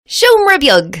Siomra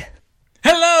Beag.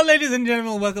 Hello, ladies and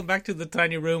gentlemen. Welcome back to the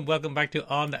Tiny Room. Welcome back to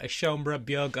On Siomra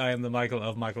Beag. I am the Michael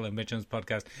of Michael and Mitchum's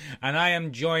podcast, and I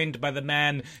am joined by the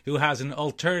man who has an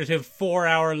alternative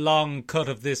 4-hour-long cut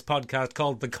of this podcast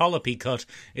called the Colopy Cut.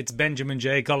 It's Benjamin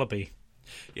J. Colopy.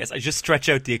 Yes, I just stretch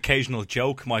out the occasional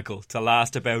joke, Michael, to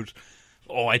last about,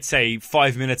 I'd say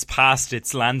 5 minutes past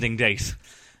its landing date.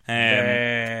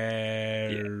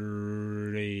 Very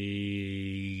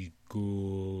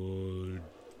good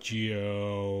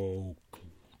joke,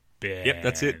 Ben. Yep,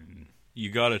 that's it. You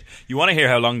got it. You want to hear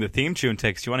how long the theme tune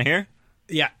takes? Do you want to hear?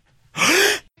 Yeah.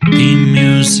 Theme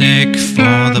music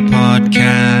for the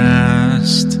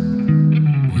podcast.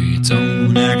 We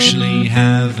don't actually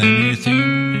have any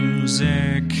theme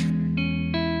music.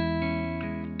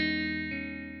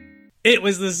 It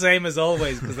was the same as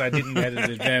always because I didn't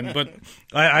edit it then, but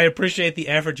I appreciate the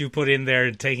effort you put in there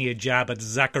in taking a jab at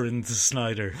Zacharin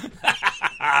Snyder.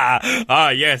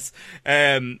 Yes.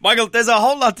 Michael, there's a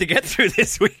whole lot to get through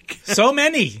this week. So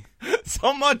many.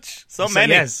 So much. So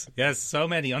many. Yes, so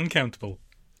many. Uncountable.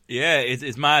 Yeah,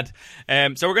 it's mad.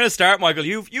 So we're going to start, Michael.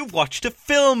 You've watched a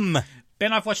film.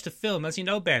 Ben, I've watched a film. As you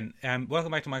know, Ben,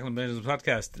 welcome back to Michael and Ben's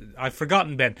podcast. I've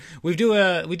forgotten, Ben. We do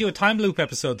a time loop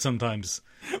episode sometimes.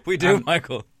 We do,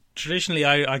 Michael. Traditionally,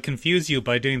 I confuse you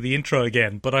by doing the intro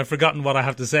again, but I've forgotten what I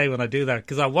have to say when I do that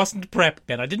because I wasn't prepped,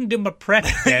 Ben. I didn't do my prep,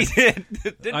 Ben.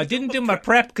 I didn't do my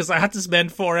prep because I had to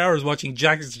spend 4 hours watching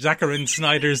Zacharin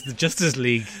Snyder's The Justice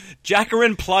League.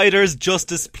 Zacharin Plyder's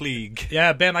Justice League.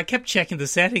 Yeah, Ben, I kept checking the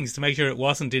settings to make sure it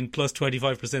wasn't in plus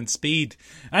 25% speed.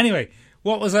 Anyway,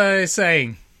 what was I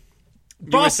saying?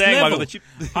 Boss Level. Michael,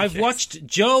 I've watched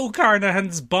Joe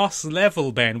Carnahan's Boss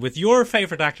Level, Ben, with your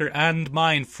favourite actor and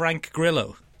mine, Frank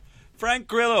Grillo. Frank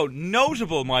Grillo,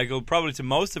 notable, Michael, probably to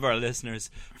most of our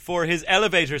listeners, for his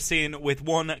elevator scene with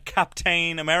one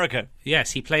Captain America.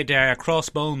 Yes, he played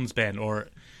Crossbones, Ben, or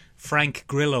Frank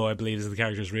Grillo, I believe is the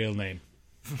character's real name.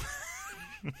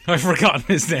 I've forgotten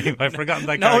his name. I've forgotten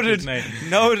that character's name.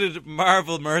 Noted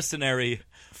Marvel mercenary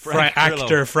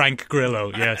actor Frank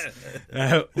Grillo, yes.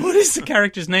 What is the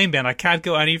character's name, Ben? I can't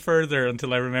go any further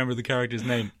until I remember the character's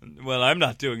name. Well, I'm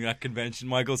not doing that convention,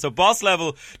 Michael. So Boss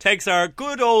Level takes our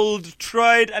good old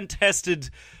tried and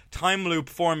tested time loop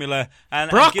formula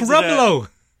and Brock gives Rumlow.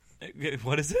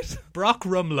 What is it? Brock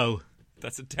Rumlow.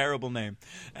 That's a terrible name.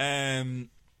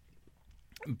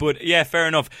 But yeah, fair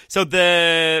enough. So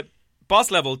the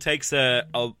Boss Level takes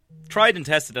a tried and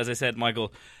tested, as I said,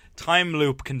 Michael, time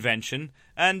loop convention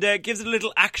and gives it a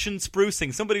little action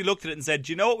sprucing. Somebody looked at it and said,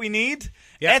 do you know what we need?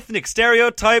 Yeah. Ethnic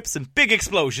stereotypes and big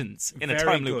explosions in a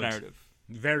time loop narrative.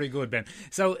 Very good, Ben.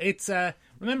 So it's,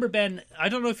 remember, Ben, I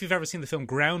don't know if you've ever seen the film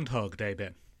Groundhog Day,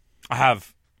 Ben. I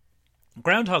have.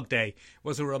 Groundhog Day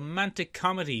was a romantic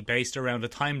comedy based around a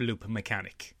time loop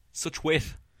mechanic. Such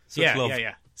wit. Such love.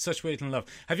 Yeah. Such wit and love.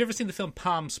 Have you ever seen the film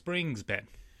Palm Springs, Ben?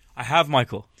 I have,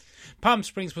 Michael. Palm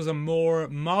Springs was a more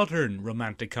modern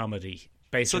romantic comedy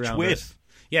based around... Such wit.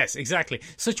 Yes, exactly.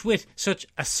 Such wit, such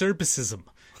acerbicism,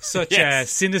 such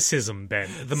Yes. cynicism, Ben.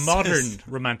 The modern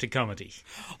romantic comedy.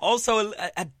 Also,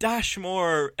 a dash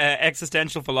more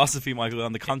existential philosophy, Michael,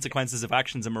 on the consequences of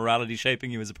actions and morality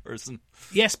shaping you as a person.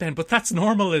 Yes, Ben, but that's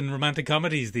normal in romantic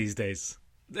comedies these days.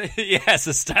 Yes,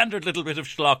 a standard little bit of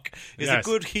schlock is a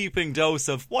good heaping dose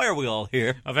of why are we all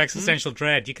here? Of existential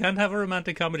dread. You can't have a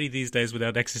romantic comedy these days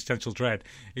without existential dread,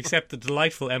 except the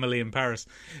delightful Emily in Paris.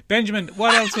 Benjamin,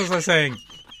 what else was I saying?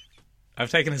 I've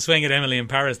taken a swing at Emily in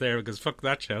Paris there because fuck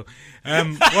that show.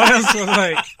 What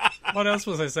else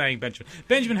was I saying, Benjamin?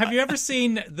 Benjamin, have you ever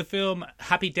seen the film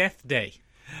Happy Death Day?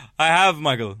 I have,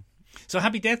 Michael. So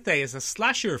Happy Death Day is a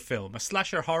slasher film, a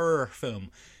slasher horror film.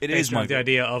 It is, Michael. The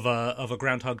idea of a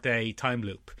Groundhog Day time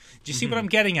loop. Do you see what I'm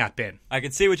getting at, Ben? I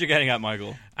can see what you're getting at,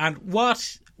 Michael. And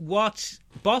what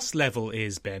Boss Level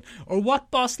is, Ben, or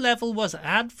what Boss Level was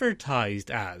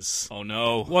advertised as. Oh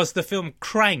no. Was the film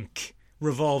Crank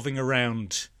revolving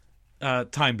around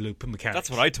time loop mechanics. That's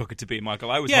what I took it to be,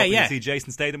 Michael. I was hoping to see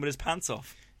Jason Statham with his pants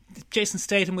off. Jason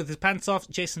Statham with his pants off,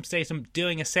 Jason Statham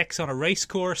doing a sex on a race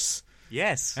course.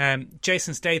 Yes.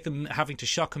 Jason Statham having to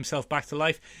shock himself back to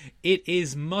life. It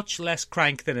is much less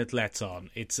Crank than it lets on.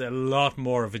 It's a lot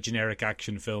more of a generic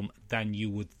action film than you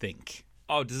would think.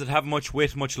 Oh, does it have much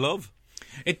wit, much love?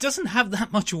 It doesn't have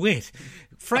that much wit.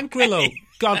 Frank Grillo,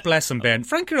 God bless him, Ben.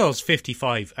 Frank Grillo's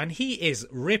 55 and he is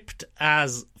ripped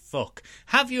as fuck.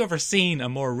 Have you ever seen a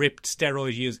more ripped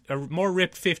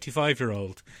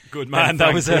 55-year-old? Good man,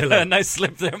 that was a nice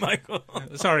slip there, Michael.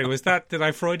 Sorry, did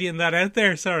I Freudian that out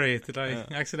there? Sorry, did I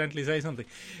accidentally say something?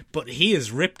 But he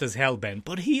is ripped as hell, Ben.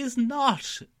 But he is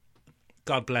not,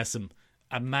 God bless him,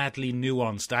 a madly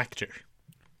nuanced actor.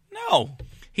 No.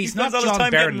 He's spends not all his John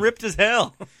time getting Bern. ripped as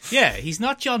hell. Yeah, he's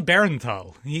not John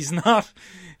Barenthal. He's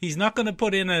not going to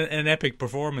put in an epic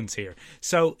performance here.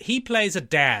 So he plays a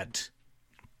dad.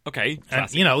 Okay, And,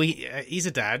 classic. he's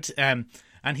a dad, and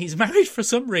he's married for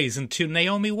some reason to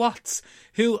Naomi Watts,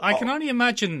 who I can only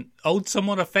imagine owed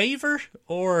someone a favor,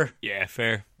 or Yeah,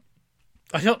 fair.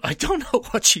 I don't know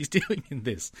what she's doing in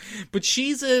this, but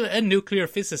she's a nuclear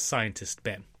physicist scientist,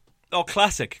 Ben, Oh,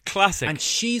 classic. and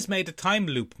she's made a time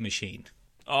loop machine,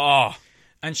 Oh,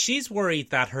 and she's worried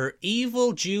that her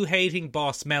evil Jew-hating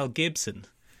boss Mel Gibson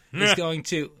is going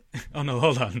to. Oh no,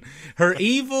 hold on. Her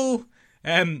evil.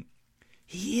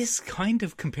 He is kind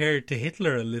of compared to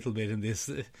Hitler a little bit in this.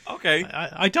 okay.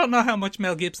 I don't know how much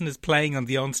Mel Gibson is playing on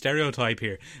the own stereotype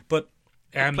here, but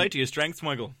Play to your strengths,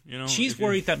 Michael. You know, she's if you-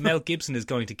 worried that Mel Gibson is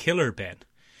going to kill her, Ben.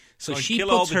 So she kill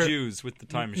puts all the her. Jews with the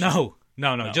time machine.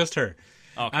 No, just her.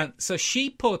 Okay. And so she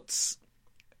puts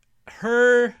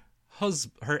her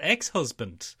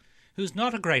ex-husband, who's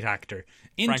not a great actor,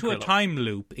 into Frank a Grillo. time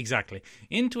loop,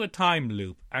 into a time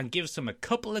loop, and gives him a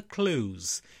couple of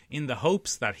clues in the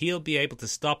hopes that he'll be able to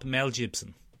stop Mel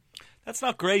Gibson. That's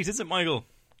not great, is it, Michael?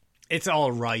 It's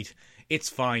all right. It's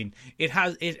fine. It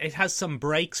has some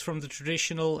breaks from the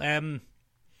traditional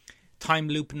time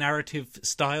loop narrative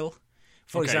style.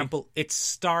 For Okay. example, it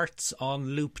starts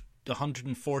on loop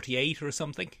 148 or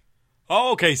something.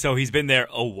 Oh, okay, so he's been there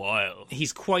a while.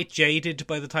 He's quite jaded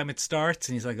by the time it starts,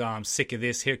 and he's like, oh, I'm sick of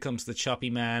this. Here comes the choppy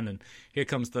man, and here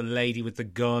comes the lady with the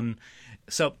gun.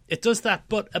 So it does that,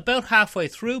 but about halfway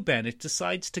through, Ben, it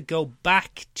decides to go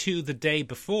back to the day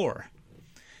before.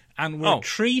 And we're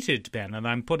treated, Ben, and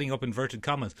I'm putting up inverted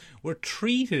commas, we're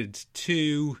treated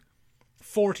to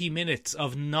 40 minutes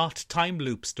of not time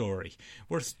loop story.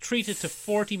 We're treated to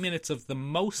 40 minutes of the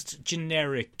most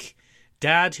generic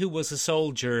dad who was a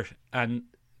soldier and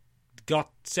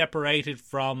got separated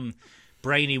from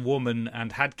brainy woman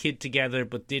and had kid together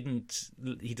but he doesn't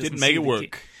Didn't see make it the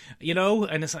work.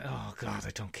 and it's like, oh god,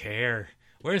 I don't care.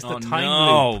 Where's the Oh, time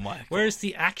no, loop? Michael. Where's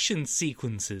the action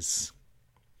sequences?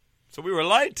 So we were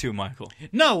lied to, Michael.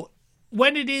 No,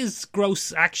 when it is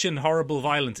gross action, horrible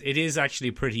violence, it is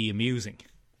actually pretty amusing.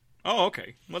 Oh,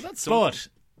 okay. Well, that's something.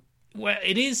 But, well,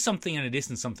 it is something and it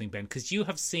isn't something, Ben, because you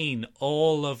have seen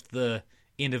all of the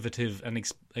innovative and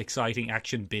exciting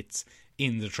action bits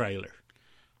in the trailer.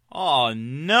 Oh,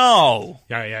 no.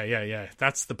 Yeah.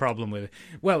 That's the problem with it.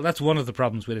 Well, that's one of the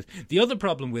problems with it. The other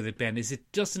problem with it, Ben, is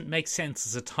it doesn't make sense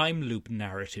as a time loop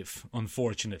narrative,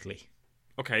 unfortunately.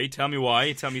 Okay, tell me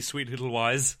why. Tell me, sweet little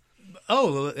wise.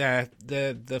 Oh,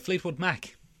 the Fleetwood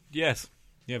Mac. Yes.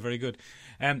 Yeah, very good.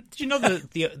 Did you know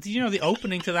did you know the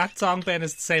opening to that song, Ben,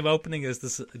 is the same opening as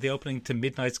the opening to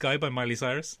Midnight Sky by Miley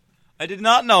Cyrus? I did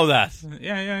not know that.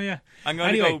 Yeah. I'm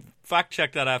going to go fact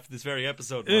check that after this very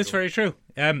episode. It's Michael. very true.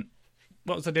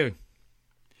 What was I doing?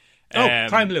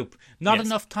 Time loop. Not yes.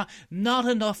 enough time. Not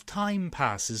enough time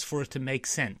passes for it to make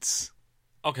sense.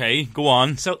 Okay, go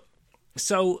on. So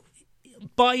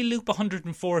by loop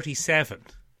 147,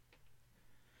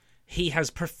 he has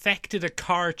perfected a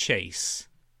car chase.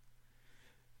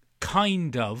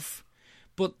 Kind of.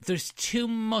 But there's too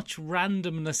much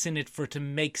randomness in it for it to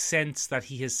make sense that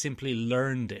he has simply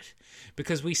learned it.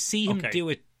 Because we see him do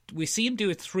it. We see him do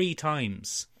it 3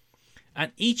 times.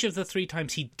 And each of the 3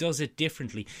 times he does it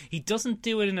differently. He doesn't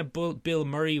do it in a Bill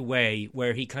Murray way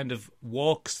where he kind of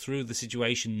walks through the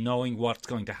situation knowing what's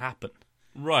going to happen.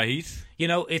 Right. You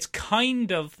know, it's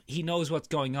kind of he knows what's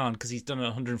going on because he's done it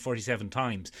 147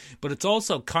 times. But it's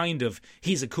also kind of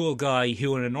he's a cool guy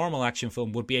who in a normal action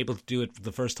film would be able to do it for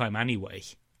the first time anyway.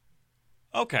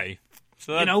 Okay.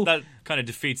 So that kind of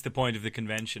defeats the point of the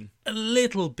convention. A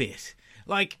little bit.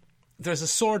 Like, there's a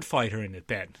sword fighter in it,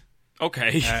 Ben.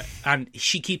 Okay. And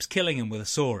she keeps killing him with a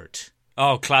sword.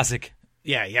 Oh, classic.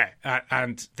 Yeah.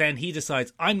 And then he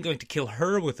decides, I'm going to kill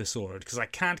her with a sword because I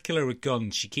can't kill her with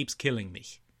guns. She keeps killing me.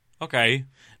 Okay.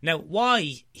 Now,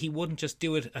 why he wouldn't just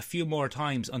do it a few more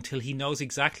times until he knows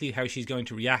exactly how she's going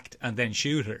to react and then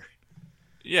shoot her?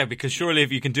 Yeah, because surely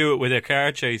if you can do it with a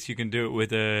car chase, you can do it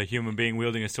with a human being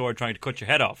wielding a sword trying to cut your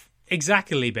head off.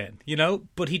 Exactly, Ben. You know,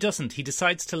 but he doesn't. He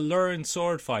decides to learn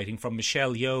sword fighting from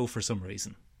Michelle Yeoh for some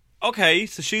reason. Okay,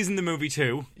 so she's in the movie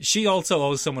too. She also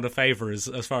owes someone a favour, as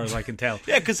far as I can tell.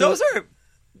 Yeah, because those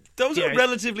are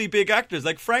relatively big actors.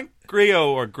 Like Frank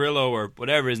Grillo or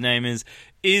whatever his name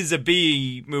is a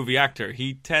B movie actor.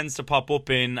 He tends to pop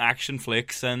up in action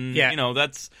flicks, and you know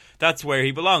that's where he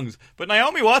belongs. But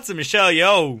Naomi Watts and Michelle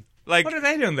Yeoh, like, what are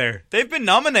they doing there? They've been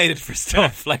nominated for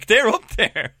stuff. Like, they're up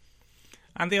there.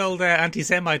 And the old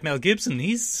anti-Semite Mel Gibson,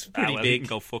 he's pretty He big. can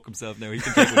go fuck himself now. He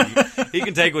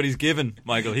can take what he's given,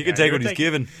 Michael. He can take what he's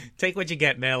given. Take what you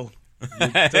get, Mel.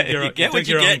 You get what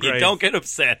you get. You don't get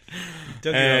upset.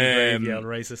 Dug your own grave, you old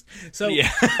racist. So,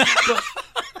 Yeah. but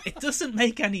it doesn't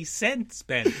make any sense,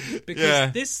 Ben,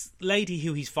 because this lady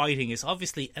who he's fighting is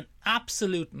obviously an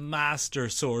absolute master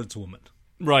swordswoman.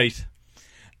 Right.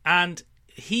 And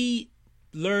he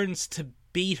learns to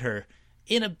beat her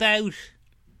in about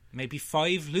maybe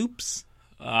 5 loops.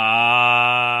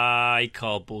 I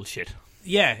call bullshit.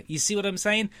 Yeah, you see what I'm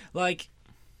saying? Like,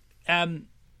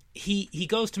 he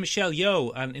goes to Michelle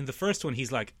Yeoh, and in the first one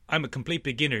he's like, I'm a complete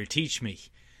beginner, teach me.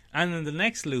 And in the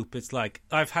next loop it's like,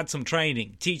 I've had some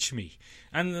training, teach me.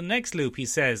 And in the next loop he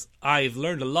says, I've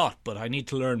learned a lot, but I need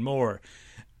to learn more.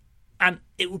 And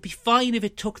it would be fine if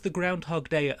it took the Groundhog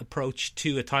Day approach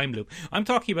to a time loop. I'm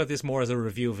talking about this more as a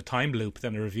review of a time loop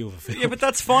than a review of a film. Yeah, but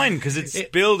that's fine, because it's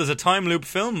billed as a time loop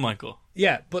film, Michael.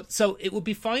 Yeah, but so it would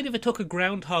be fine if it took a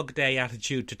Groundhog Day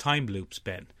attitude to time loops,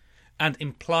 Ben, and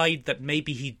implied that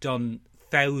maybe he'd done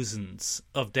thousands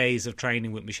of days of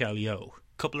training with Michelle Yeoh.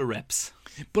 Couple of reps.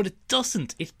 But it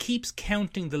doesn't. It keeps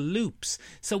counting the loops.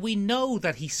 So we know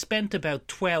that he spent about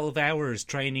 12 hours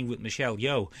training with Michelle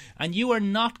Yeoh, and you are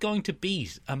not going to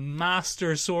beat a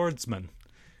master swordsman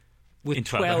with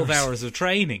 12 hours of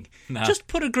training. Nah. Just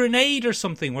put a grenade or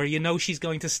something where you know she's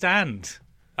going to stand.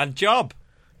 And job.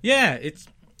 Yeah,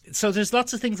 so there's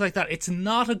lots of things like that. It's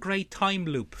not a great time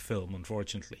loop film,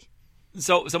 unfortunately.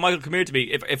 So Michael, come here to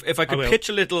me. If I could pitch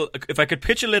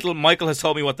a little, Michael has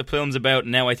told me what the film's about,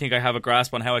 and now I think I have a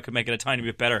grasp on how I could make it a tiny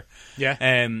bit better.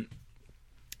 Yeah.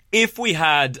 If we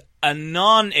had a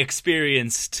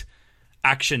non-experienced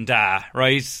action da,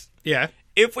 right? Yeah.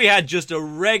 If we had just a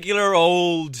regular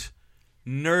old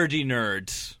nerdy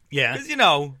nerd. Yeah. Because, you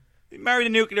know, he married a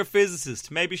nuclear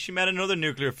physicist. Maybe she met another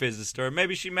nuclear physicist, or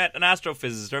maybe she met an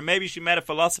astrophysicist, or maybe she met a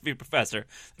philosophy professor.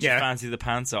 She fancied the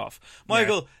pants off.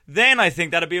 Michael, then I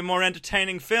think that'd be a more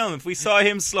entertaining film. If we saw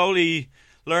him slowly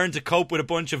learn to cope with a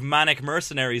bunch of manic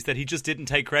mercenaries that he just didn't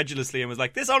take credulously and was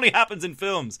like, this only happens in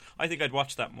films, I think I'd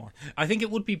watch that more. I think it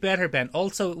would be better, Ben.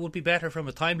 Also, it would be better from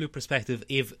a time loop perspective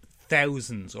if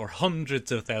thousands or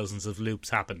hundreds of thousands of loops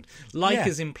happened, like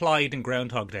is implied in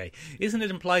Groundhog Day. Isn't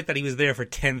it implied that he was there for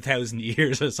 10,000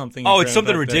 years or something? Oh, it's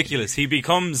something ridiculous. He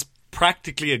becomes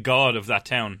practically a god of that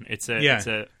town. It's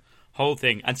a whole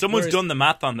thing. And someone's done the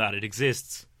math on that. It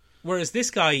exists. Whereas this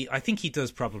guy, I think he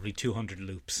does probably 200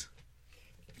 loops.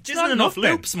 It's not enough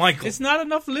loops, Michael. It's not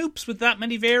enough loops with that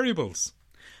many variables.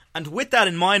 And with that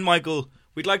in mind, Michael,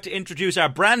 we'd like to introduce our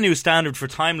brand new standard for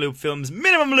time loop films,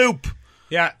 minimum loop.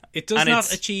 Yeah, it does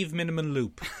not achieve minimum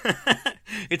loop.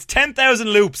 It's 10,000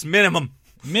 loops minimum.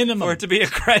 Minimum. For it to be a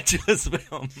credulous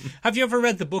film. Have you ever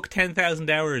read the book 10,000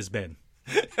 Hours, Ben?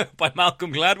 By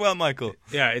Malcolm Gladwell, Michael.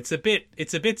 Yeah, it's a bit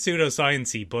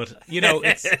pseudoscience-y, but you know,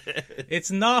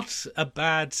 it's not a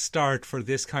bad start for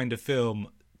this kind of film.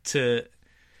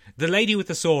 The lady with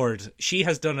the sword, she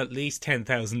has done at least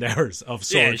 10,000 hours of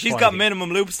sword fighting. She's got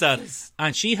minimum loop status.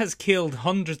 And she has killed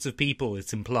hundreds of people,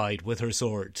 it's implied, with her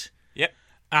sword. Yep.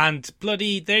 And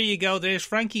bloody, there you go, there's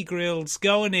Frankie Grills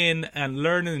going in and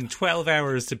learning in 12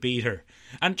 hours to beat her.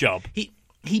 And job.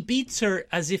 He beats her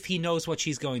as if he knows what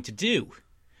she's going to do,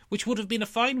 which would have been a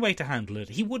fine way to handle it.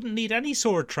 He wouldn't need any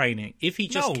sword training if he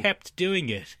just kept doing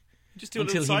it just do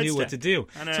until he knew what to do.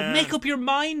 And, so make up your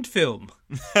mind, film.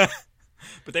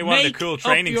 But they wanted a cool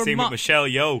training scene with Michelle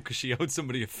Yeoh because she owed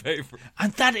somebody a favour.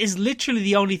 And that is literally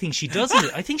the only thing she does in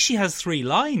it. I think she has 3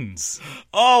 lines.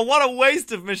 Oh, what a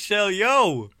waste of Michelle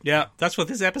Yeoh. Yeah, that's what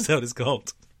this episode is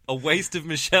called. A waste of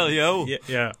Michelle Yeoh.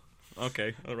 Yeah.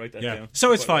 Okay, I'll write that down.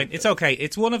 So it's fine. It's okay.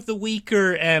 It's one of the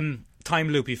weaker time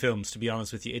loopy films, to be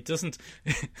honest with you. It doesn't...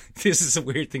 this is a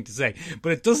weird thing to say,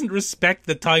 but it doesn't respect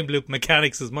the time loop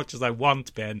mechanics as much as I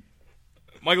want, Ben.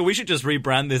 Michael, we should just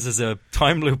rebrand this as a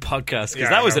time loop podcast, because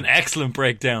that was an excellent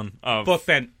breakdown of... But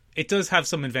Ben, it does have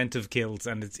some inventive kills,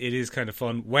 and it is kind of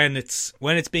fun. When it's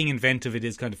being inventive, it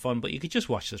is kind of fun, but you could just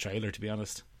watch the trailer, to be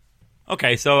honest.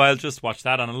 Okay, so I'll just watch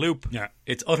that on a loop. Yeah,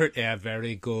 it's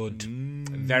very good.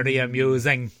 Very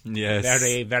amusing. Yes.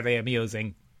 Very, very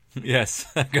amusing. Yes,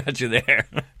 I got you there.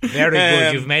 Very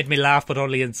good. You've made me laugh, but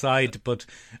only inside, but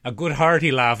a good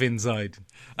hearty laugh inside.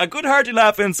 A good hearty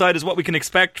laugh inside is what we can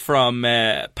expect from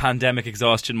pandemic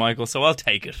exhaustion, Michael, so I'll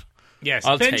take it. Yes,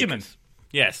 I'll Benjamin. Take it.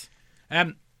 Yes.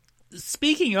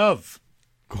 Speaking of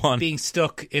being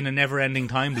stuck in a never-ending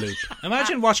time loop,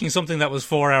 imagine watching something that was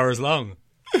 4 hours long.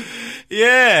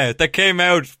 Yeah, that came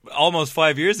out almost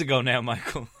 5 years ago now,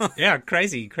 Michael. Yeah,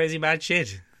 crazy mad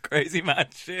shit. Crazy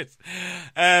mad shit.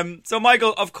 So,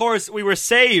 Michael, of course, we were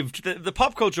saved. The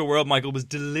pop culture world, Michael, was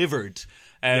delivered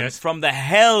from the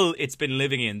hell it's been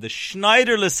living in, the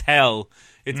Schneiderless hell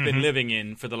it's been living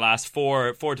in for the last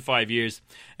 4 to 5 years.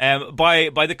 By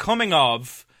the coming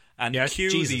of, and cue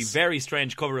Jesus. the very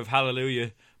strange cover of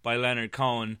Hallelujah by Leonard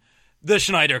Cohen, the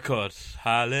Schneider Cut.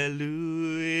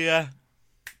 Hallelujah.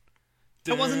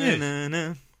 That wasn't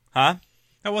it. Huh?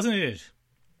 That wasn't it.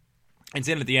 It's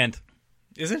in at the end.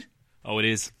 Is it? Oh, it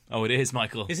is. Oh, it is,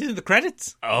 Michael. Is it in the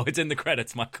credits? Oh, it's in the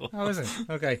credits, Michael. Oh, is it?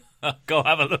 Okay. Go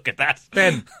have a look at that.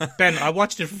 Ben, I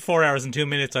watched it for 4 hours and 2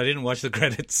 minutes. I didn't watch the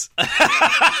credits.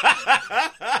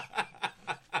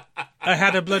 I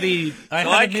had a bloody...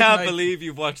 I can't believe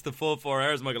you've watched the full 4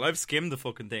 hours, Michael. I've skimmed the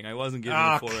fucking thing. I wasn't giving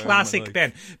you 4 hours. Classic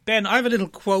Ben. Ben, I have a little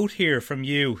quote here from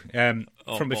you from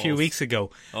a few balls. weeks ago.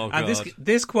 Oh, and God.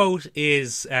 this quote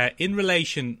is in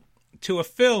relation to a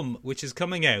film which is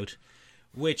coming out,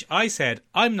 which I said,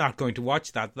 I'm not going to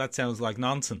watch that. That sounds like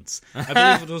nonsense. I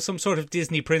believe it was some sort of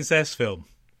Disney princess film.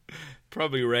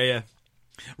 Probably Raya.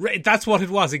 That's what it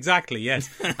was, exactly, yes.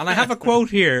 And I have a quote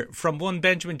here from one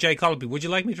Benjamin J. Colby. Would you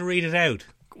like me to read it out?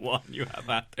 Go on, you have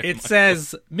that there, It Michael.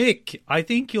 says, Mick, I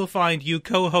think you'll find you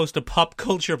co-host a pop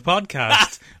culture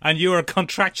podcast and you are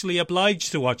contractually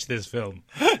obliged to watch this film.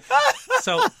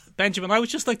 So, Benjamin, I would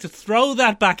just like to throw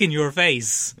that back in your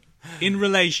face in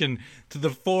relation to the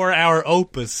 4-hour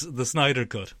opus, The Snyder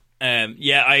Cut.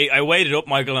 I weighed it up,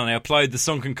 Michael, and I applied the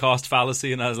sunken cost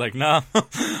fallacy, and I was like, no,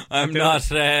 I'm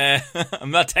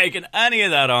not taking any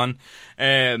of that on.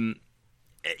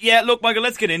 Look, Michael,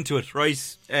 let's get into it,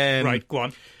 right? Right, go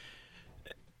on.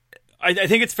 I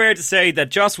think it's fair to say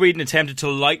that Joss Whedon attempted to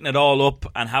lighten it all up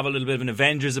and have a little bit of an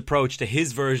Avengers approach to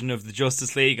his version of the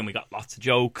Justice League, and we got lots of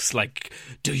jokes like,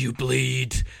 do you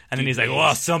bleed? And then he's like,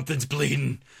 oh, something's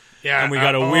bleeding. Yeah, And we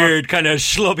got a weird kind of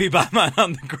schlubby Batman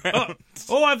on the ground.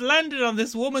 Oh, I've landed on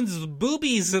this woman's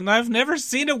boobies and I've never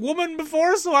seen a woman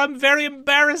before, so I'm very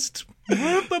embarrassed.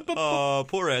 Oh,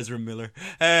 poor Ezra Miller.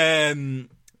 I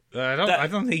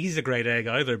don't think he's a great egg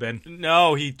either, Ben.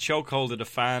 No, he chokeholded a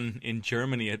fan in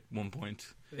Germany at one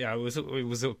point. Yeah, it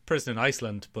was a person in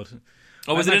Iceland, but...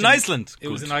 Oh, was I it in imagine Iceland? It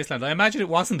was in Iceland. I imagine it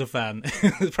wasn't a fan.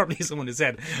 It was probably someone who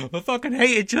said, I fucking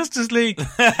hated Justice League.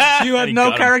 You had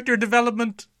no character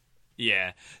development.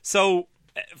 Yeah. So,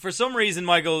 for some reason,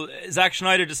 Michael, Zack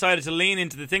Snyder decided to lean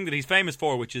into the thing that he's famous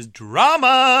for, which is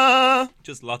drama.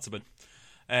 Just lots of it.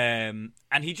 And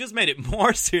he just made it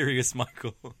more serious,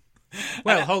 Michael.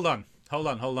 Well, hold on.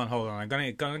 I'm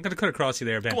going to cut across you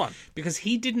there, Ben. Go on. Because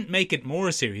he didn't make it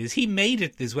more serious. He made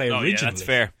it this way originally.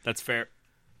 Yeah, that's fair.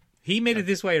 He made it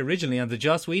this way originally, and the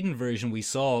Joss Whedon version we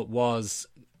saw was,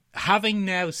 having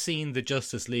now seen the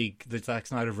Justice League, the Zack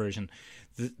Snyder version,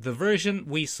 the version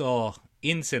we saw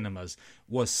in cinemas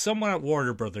was someone at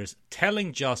Warner Brothers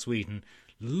telling Joss Whedon,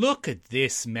 look at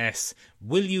this mess,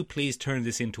 will you please turn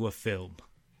this into a film?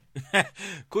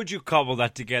 Could you cobble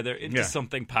that together into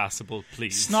something passable,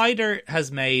 please? Snyder has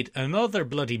made another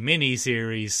bloody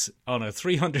mini-series on a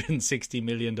 $360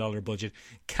 million budget.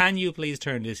 Can you please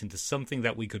turn this into something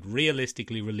that we could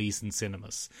realistically release in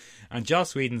cinemas? And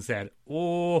Joss Whedon said,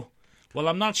 oh, well,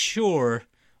 I'm not sure.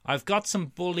 I've got some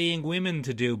bullying women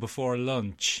to do before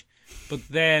lunch, but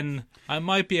then I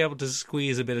might be able to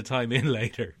squeeze a bit of time in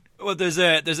later. Well, there's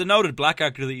a noted black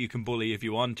actor that you can bully if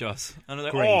you want, Joss. And I'm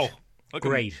like,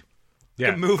 Great. I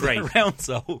can move that around,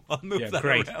 so I'll move that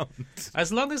around.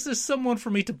 As long as there's someone for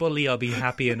me to bully, I'll be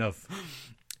happy enough.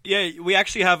 Yeah, we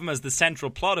actually have him as the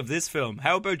central plot of this film.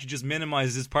 How about you just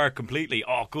minimise his part completely?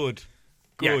 Oh, good.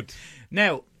 Yeah.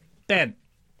 Now, Ben,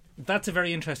 that's a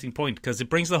very interesting point because it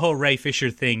brings the whole Ray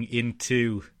Fisher thing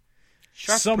into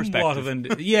somewhat of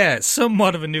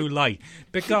a new light.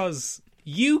 Because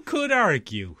you could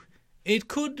argue, it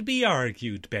could be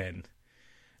argued, Ben,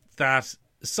 that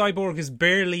Cyborg is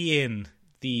barely in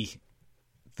the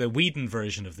Whedon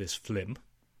version of this film,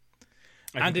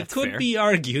 and it could be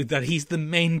argued that he's the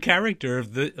main character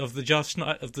of the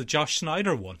Josh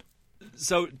Snyder one.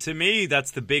 So to me, that's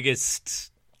the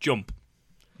biggest jump.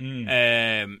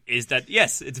 Is that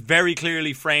yes, it's very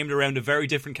clearly framed around a very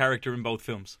different character in both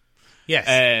films. Yes,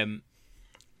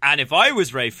 and if I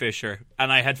was Ray Fisher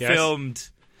and I had filmed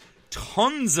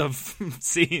tons of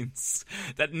scenes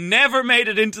that never made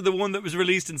it into the one that was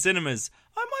released in cinemas,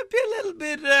 I might be a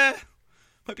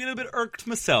little bit irked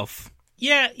myself.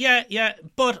 Yeah.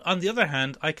 But on the other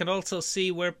hand, I can also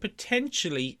see where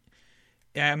potentially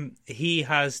he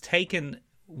has taken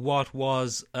what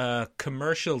was a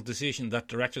commercial decision that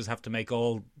directors have to make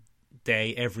all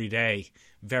day, every day,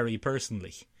 very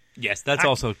personally. Yes, that's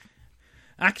also...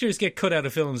 Actors get cut out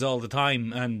of films all the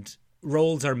time, and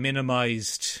roles are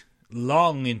minimised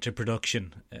long into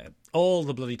production, all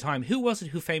the bloody time. Who was it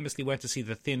who famously went to see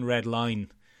The Thin Red Line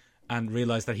and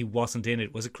realised that he wasn't in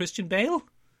it? Was it Christian Bale?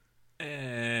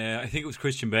 I I think it was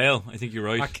Christian Bale. I think you're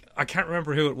right. I can't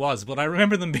remember who it was, but I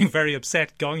remember them being very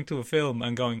upset going to a film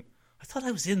and going, I thought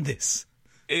I was in this.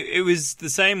 It was the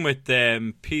same with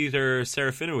Peter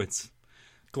Serafinowicz.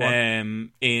 Go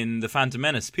on. In The Phantom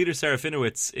Menace. Peter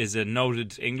Serafinowicz is a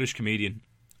noted English comedian,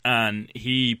 and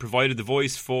he provided the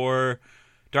voice for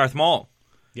Darth Maul.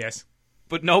 Yes.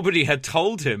 But nobody had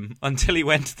told him until he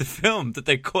went to the film that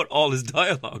they cut all his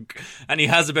dialogue. And he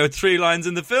has about 3 lines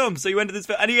in the film. So he went to this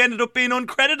film and he ended up being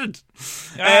uncredited.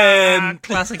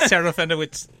 Classic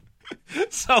Serafinowicz.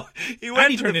 So he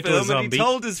went to turned the into a film and zombie. he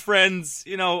told his friends,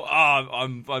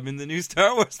 I'm in the new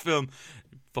Star Wars film.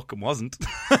 Fucking wasn't.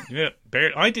 Yeah,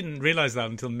 I didn't realise that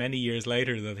until many years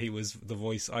later that he was the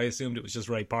voice. I assumed it was just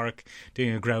Ray Park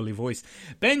doing a growly voice.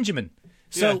 Benjamin.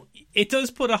 So it does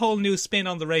put a whole new spin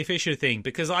on the Ray Fisher thing,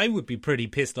 because I would be pretty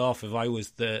pissed off if I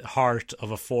was the heart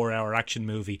of a 4-hour action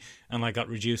movie and I got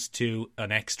reduced to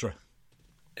an extra.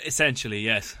 Essentially,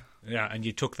 yes. Yeah, and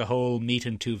you took the whole meat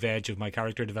and 2 veg of my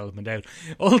character development out.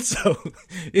 Also,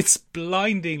 it's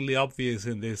blindingly obvious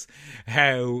in this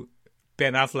how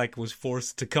Ben Affleck was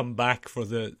forced to come back for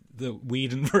the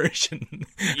Whedon version.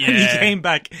 Yeah. And he came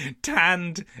back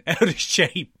tanned, out of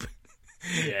shape.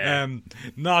 Yeah.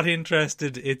 Not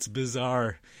interested. It's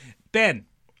bizarre. Ben,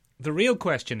 the real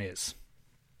question is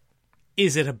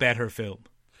it a better film?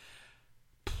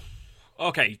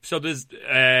 Okay, so there's...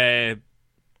 Now,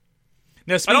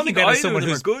 speaking then as either someone of them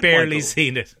who's are good, barely Michael.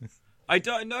 seen it. I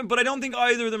don't think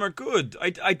either of them are good.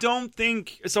 I don't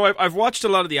think so. I've watched a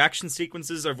lot of the action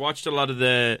sequences. I've watched a lot of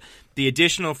the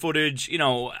additional footage.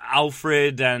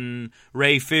 Alfred and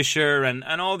Ray Fisher and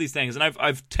all these things. And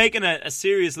I've taken a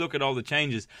serious look at all the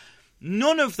changes.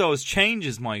 None of those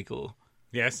changes, Michael,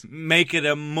 Yes. make it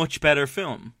a much better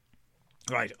film.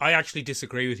 Right. I actually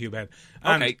disagree with you, Ben.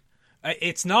 And Okay.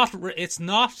 It's not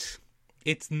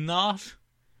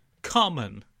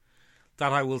common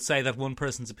that I will say that one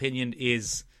person's opinion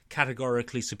is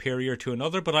categorically superior to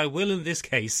another, but I will in this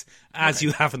case, as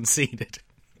you haven't seen it.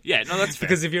 Yeah, no, that's fair.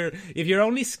 Because if you're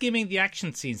only skimming the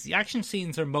action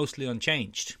scenes are mostly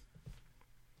unchanged.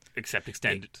 Except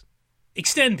extended.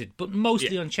 But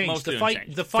mostly Yeah, unchanged. mostly The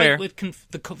unchanged. fight Fair. with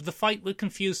the fight with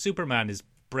confused Superman is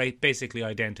basically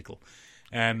identical.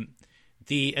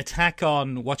 The attack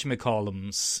on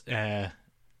whatchamacallum's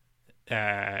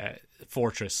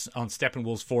fortress, on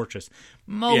Steppenwolf's fortress,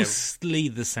 mostly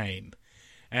the same.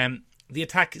 The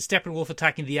attack, Steppenwolf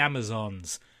attacking the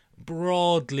Amazons,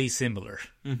 broadly similar.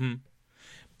 Mm-hmm.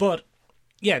 But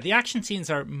yeah, the action scenes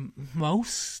are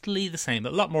mostly the same.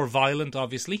 A lot more violent,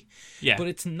 obviously. Yeah. But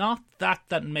it's not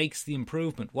that makes the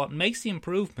improvement. What makes the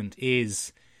improvement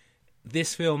is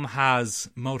this film has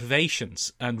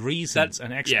motivations and reasons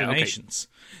and explanations.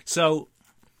 So,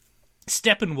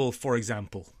 Steppenwolf, for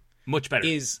example, much better.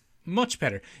 is much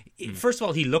better. First of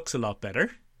all, he looks a lot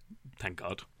better. Thank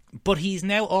God. But he's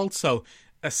now also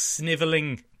a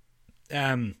snivelling,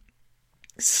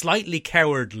 slightly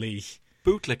cowardly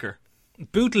bootlicker.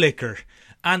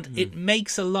 And it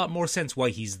makes a lot more sense why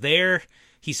he's there.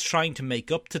 He's trying to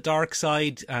make up to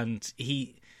Darkseid, and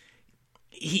he's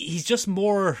just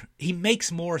more... He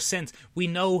makes more sense. We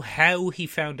know how he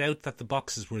found out that the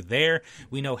boxes were there.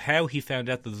 We know how he found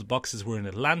out that the boxes were in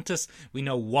Atlantis. We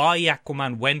know why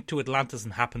Aquaman went to Atlantis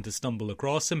and happened to stumble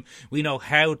across him. We know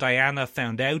how Diana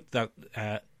found out that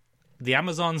the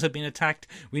Amazons had been attacked.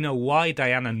 We know why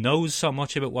Diana knows so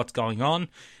much about what's going on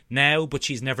now, but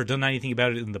she's never done anything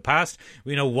about it in the past.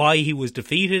 We know why he was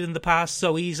defeated in the past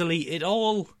so easily. It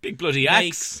all... Big bloody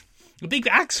axe. A big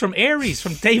axe from Ares,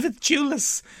 from David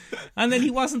Thewlis. And then he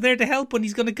wasn't there to help when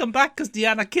he's going to come back because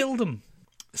Diana killed him.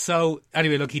 So,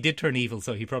 anyway, look, he did turn evil,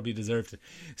 so he probably deserved it.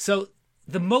 So,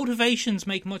 the motivations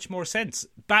make much more sense.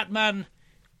 Batman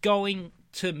going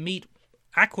to meet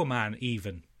Aquaman,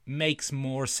 even, makes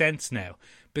more sense now.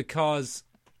 Because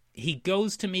he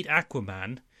goes to meet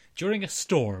Aquaman during a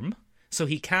storm, so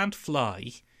he can't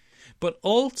fly. But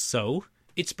also...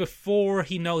 it's before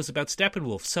he knows about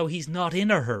Steppenwolf, so he's not in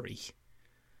a hurry.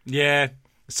 Yeah.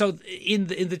 So in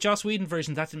the Joss Whedon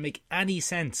version, that didn't make any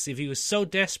sense. If he was so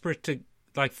desperate to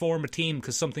form a team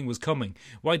because something was coming,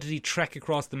 why did he trek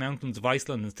across the mountains of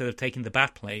Iceland instead of taking the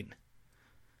Batplane?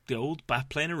 The old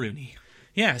Batplane Rooney.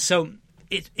 Yeah, so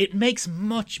it makes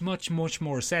much, much, much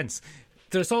more sense.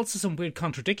 There's also some weird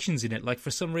contradictions in it. Like,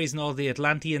 for some reason, all the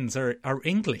Atlanteans are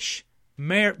English.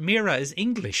 Mira is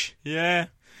English. Yeah.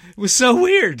 It was so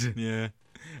weird. Yeah.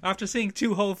 After seeing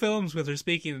 2 whole films with her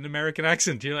speaking an American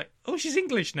accent, you're like, oh, she's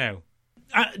English now.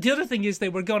 The other thing is they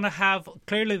weren't going to have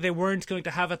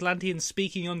Atlanteans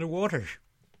speaking underwater.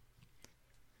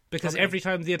 Because every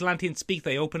time the Atlanteans speak,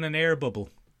 they open an air bubble.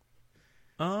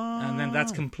 And then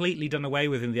that's completely done away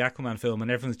with in the Aquaman film, and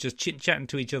everyone's just chit-chatting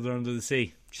to each other under the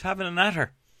sea. Just having a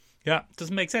natter. Yeah,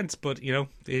 doesn't make sense, but, you know,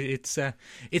 it's a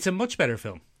much better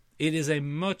film. It is a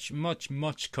much, much,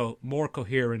 much more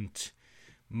coherent,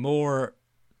 more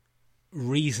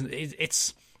reason.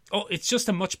 It's just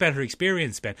a much better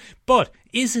experience, Ben. But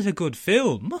is it a good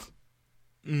film?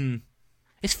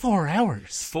 It's 4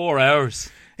 hours. 4 hours.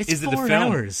 Is it a film?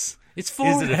 Hours. It's 4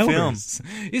 hours. Is it a film?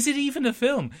 Is it even a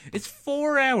film? It's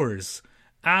 4 hours.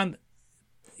 And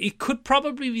it could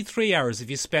probably be 3 hours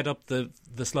if you sped up the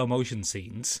slow motion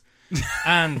scenes.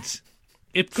 And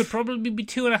it could probably be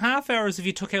 2.5 hours if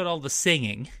you took out all the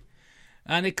singing.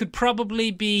 And it could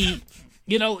probably be,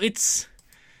 you know, it's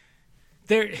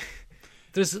there's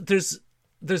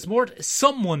more.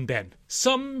 Someone, Ben,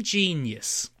 some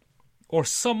genius, or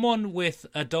someone with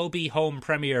Adobe Home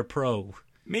Premiere Pro.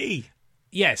 Me.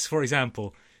 Yes, for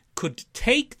example, could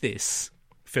take this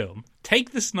film,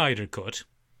 take the Snyder Cut,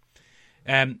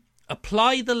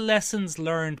 apply the lessons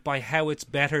learned by how it's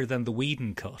better than the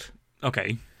Whedon Cut.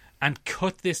 Okay. And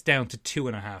cut this down to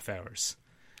 2.5 hours.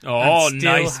 Oh,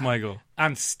 nice, Michael.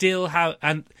 And still have...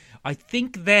 And I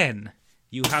think then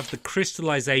you have the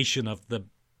crystallization of the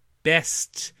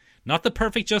best... Not the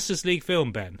perfect Justice League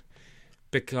film, Ben.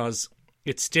 Because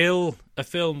it's still a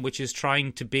film which is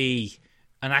trying to be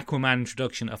an Aquaman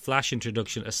introduction, a Flash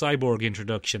introduction, a Cyborg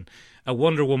introduction, a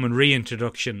Wonder Woman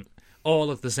reintroduction,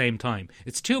 all at the same time.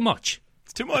 It's too much.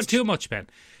 It's too much. It's too much, Ben.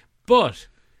 But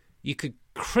you could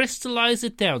crystallize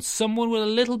it down. Someone with a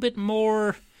little bit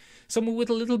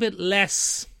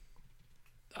less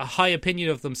a high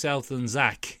opinion of themselves than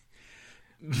Zach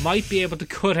might be able to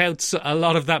cut out a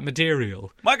lot of that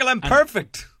material. Michael, I'm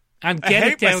perfect. And get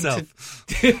it down myself.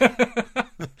 to...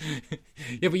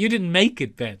 Yeah, but you didn't make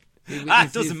it, Ben.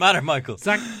 It doesn't matter, Michael.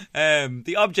 Zach...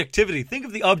 the objectivity. Think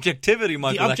of the objectivity,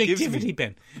 Michael. The objectivity,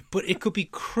 Ben. But it could be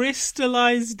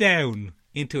crystallized down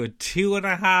into a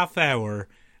 2.5 hour,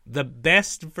 the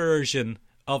best version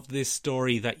of this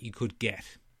story that you could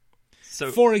get. So,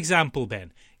 for example,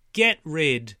 Ben, get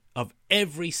rid of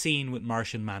every scene with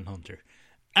Martian Manhunter.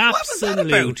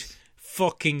 Absolute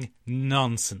fucking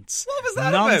nonsense. What was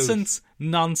that about?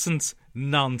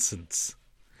 Nonsense.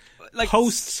 Like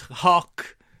post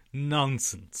hoc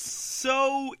nonsense.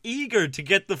 So eager to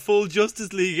get the full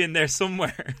Justice League in there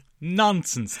somewhere.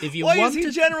 Nonsense. If you Why is he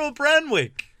General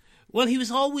Brandwick? Well, he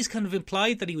was always kind of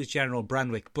implied that he was General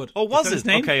Brandwick, but was it? His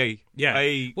name? Okay,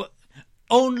 yeah. Well,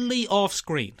 only off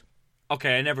screen.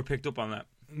 Okay, I never picked up on that.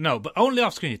 No, but only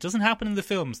off screen. It doesn't happen in the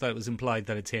films that it was implied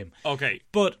that it's him. Okay,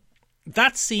 but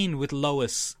that scene with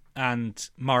Lois and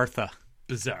Martha,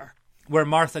 bizarre, where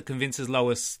Martha convinces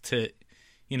Lois to,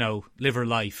 you know, live her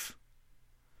life.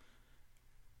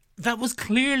 That was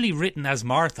clearly written as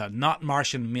Martha, not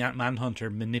Martian Manhunter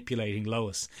manipulating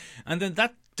Lois. And then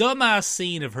that dumbass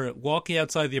scene of her walking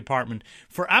outside the apartment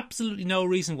for absolutely no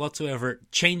reason whatsoever,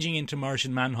 changing into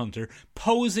Martian Manhunter,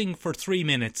 posing for 3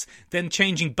 minutes, then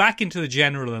changing back into the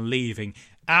General and leaving.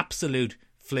 Absolute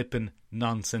flippin'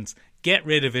 nonsense. Get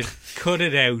rid of it. Cut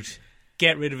it out.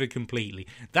 Get rid of it completely.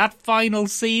 That final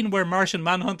scene where Martian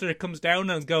Manhunter comes down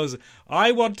and goes,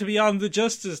 I want to be on the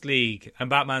Justice League. And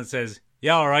Batman says,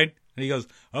 yeah, all right. And he goes,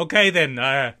 okay then,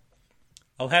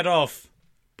 I'll head off,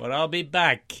 but I'll be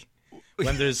back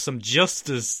when there's some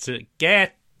justice to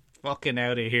get fucking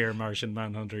out of here, Martian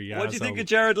Manhunter. What do you think of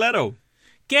Jared Leto?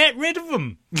 Get rid of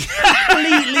him.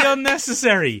 Completely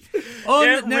unnecessary.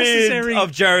 Get rid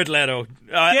of Jared Leto.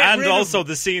 And also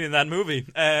the scene in that movie.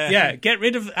 Yeah, get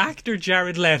rid of actor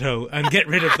Jared Leto and get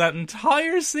rid of that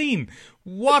entire scene.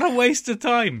 What a waste of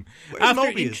time.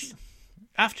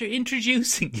 After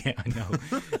introducing... Yeah, I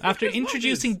know. After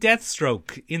introducing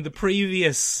Deathstroke in the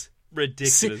previous...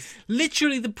 Ridiculous.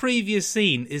 Literally the previous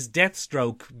scene is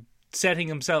Deathstroke setting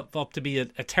himself up to be a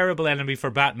terrible enemy for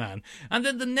Batman. And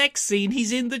then the next scene,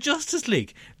 he's in the Justice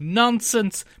League.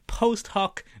 Nonsense. Post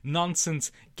hoc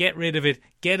nonsense. Get rid of it.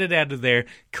 Get it out of there.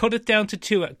 Cut it down to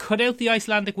 2 hours. Cut out the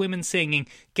Icelandic women singing.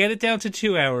 Get it down to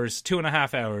 2 hours,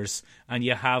 2.5 hours. And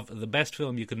you have the best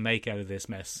film you can make out of this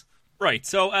mess. Right,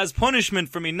 so as punishment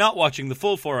for me not watching the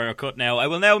full 4 hour cut now, I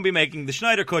will now be making the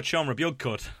Schneider Cut, Shomra Bjug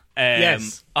cut.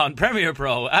 Yes. On Premiere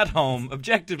Pro, at home,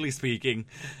 objectively speaking,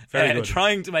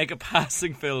 trying to make a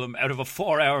passing film out of a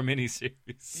 4 hour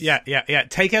miniseries. Yeah.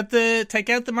 Take out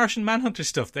the Martian Manhunter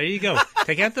stuff. There you go.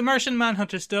 Take out the Martian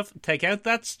Manhunter stuff. Take out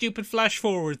that stupid flash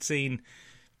forward scene.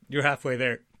 You're halfway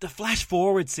there. The flash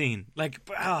forward scene.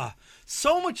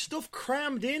 So much stuff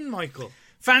crammed in, Michael.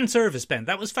 Fan service, Ben.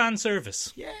 That was fan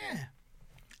service. Yeah.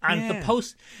 And the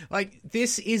post...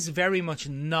 this is very much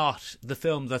not the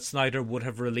film that Snyder would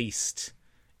have released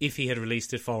if he had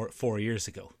released it 4 years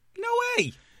ago. No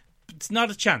way. It's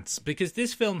not a chance, because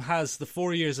this film has the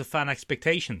 4 years of fan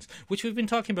expectations, which we've been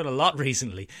talking about a lot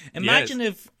recently. Imagine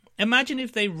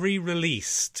if they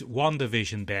re-released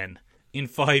WandaVision, Ben, in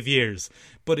 5 years,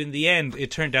 but in the end it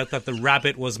turned out that the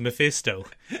rabbit was Mephisto.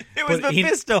 It was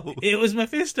Mephisto. It was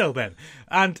Mephisto, Ben.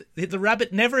 And the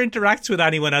rabbit never interacts with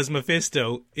anyone as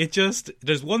Mephisto.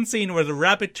 There's one scene where the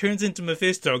rabbit turns into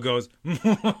Mephisto, goes,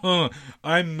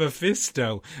 I'm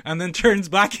Mephisto, and then turns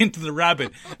back into the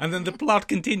rabbit, and then the plot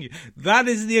continues. That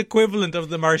is the equivalent of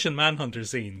the Martian Manhunter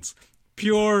scenes.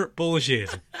 Pure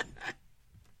bullshit.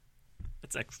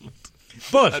 That's excellent.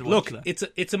 But look,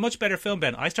 it's a much better film,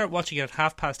 Ben. I start watching it at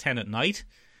 10:30 at night,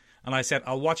 and I said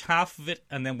I'll watch half of it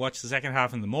and then watch the second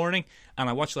half in the morning, and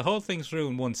I watch the whole thing through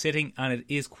in one sitting, and it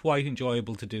is quite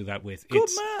enjoyable to do that with. Good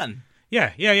man.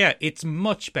 Yeah. It's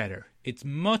much better. It's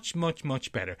much, much,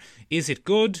 much better. Is it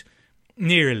good?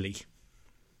 Nearly.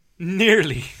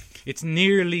 It's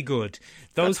nearly good.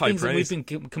 Those things that we've been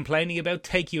complaining about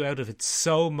take you out of it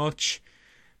so much,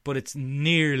 but it's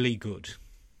nearly good.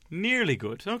 Nearly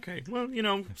good. Okay. Well,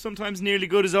 sometimes nearly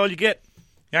good is all you get.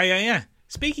 Yeah.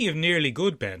 Speaking of nearly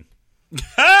good, Ben.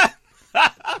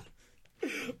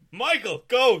 Michael,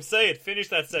 go. Say it. Finish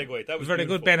that segue. That was very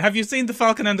beautiful. good, Ben. Have you seen The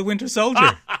Falcon and the Winter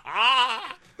Soldier?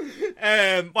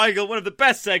 Michael, one of the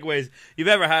best segues you've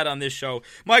ever had on this show.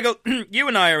 Michael, you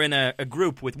and I are in a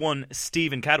group with one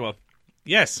Stephen Cadwell.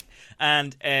 Yes.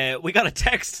 And we got a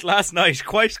text last night,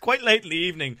 quite late in the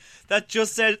evening, that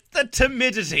just said the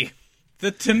timidity. The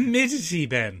timidity,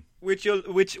 Ben. Which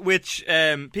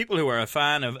people who are a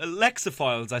fan of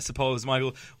Alexaphiles, I suppose,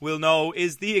 Michael, will know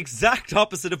is the exact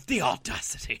opposite of the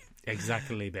audacity.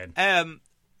 Exactly, Ben.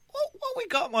 What we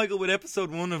got, Michael, with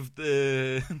episode 1 of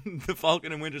the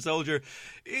Falcon and Winter Soldier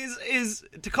is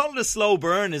to call it a slow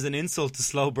burn is an insult to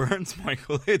slow burns,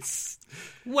 Michael. It's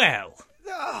Michael,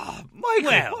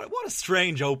 what a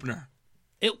strange opener.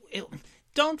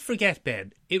 Don't forget,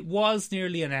 Ben, it was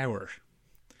nearly an hour.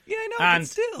 Yeah, I know, and but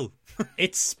still.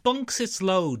 It spunks its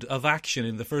load of action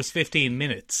in the first 15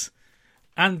 minutes,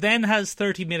 and then has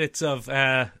 30 minutes of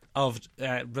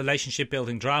relationship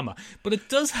building drama. But it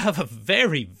does have a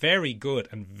very, very good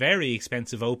and very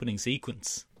expensive opening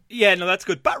sequence. Yeah, no, that's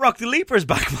good. Batrock the Leaper's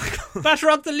back, Michael.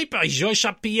 Batrock the Leaper,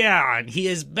 Joshua Pierre, and he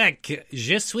is back.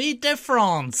 Je suis de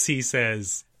France, he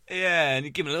says. Yeah, and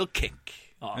he give him a little kick.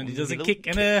 And he does a kick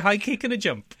and a high kick and a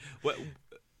jump. Well,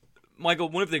 Michael,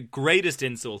 one of the greatest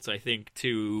insults, I think,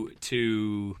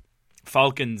 to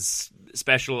Falcon's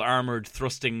special armoured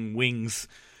thrusting wings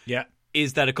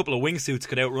is that a couple of wingsuits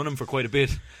could outrun him for quite a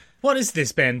bit. What is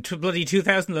this, Ben? Bloody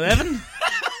 2011?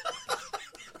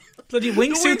 Bloody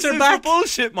wingsuits are back? Are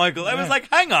bullshit, Michael. I was like,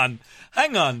 hang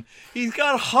on. He's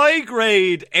got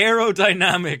high-grade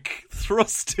aerodynamic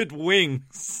thrusted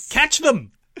wings. Catch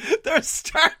them! They're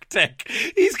Stark Tech.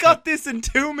 He's got this in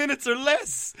 2 minutes or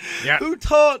less. Yeah. Who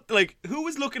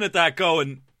was looking at that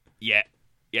going,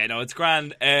 no, it's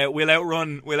grand. We'll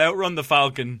outrun the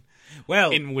Falcon.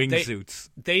 Well, in wingsuits.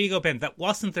 There you go, Ben. That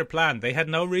wasn't their plan. They had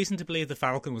no reason to believe the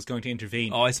Falcon was going to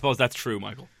intervene. Oh, I suppose that's true,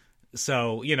 Michael.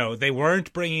 So, they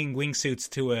weren't bringing wingsuits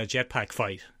to a jetpack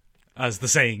fight, as the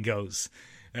saying goes.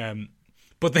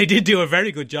 But they did do a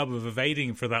very good job of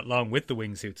evading for that long with the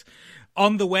wingsuits.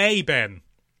 On the way, Ben,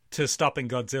 to stopping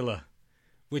Godzilla,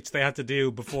 which they had to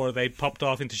do before they popped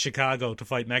off into Chicago to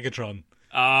fight Megatron.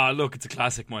 Look, it's a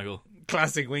classic, Michael.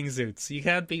 Classic wingsuits. You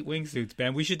can't beat wingsuits,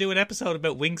 Ben. We should do an episode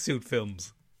about wingsuit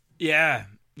films. Yeah,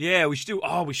 we should do.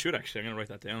 Oh, we should actually. I'm going to write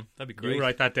that down. That'd be great. You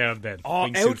write that down, Ben. No.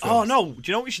 Do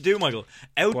you know what we should do, Michael?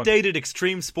 Outdated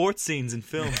extreme sports scenes in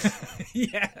films.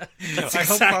 Yeah. That's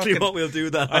exactly what we'll do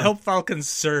that on. I hope Falcon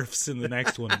surfs in the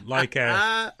next one. Like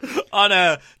on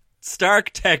a Stark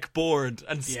Tech board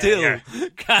and still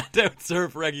can't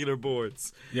outsurf regular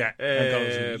boards. Yeah.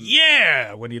 And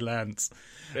goes, when he lands.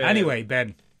 Anyway,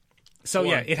 Ben. So,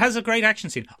 it has a great action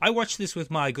scene. I watched this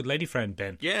with my good lady friend,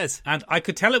 Ben. Yes. And I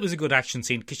could tell it was a good action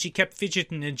scene because she kept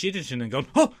fidgeting and jidgeting and going,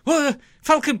 oh,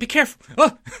 Falcon, be careful.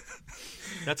 Oh.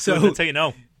 That's good. That's how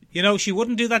you know. She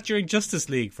wouldn't do that during Justice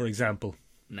League, for example.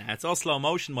 Nah, it's all slow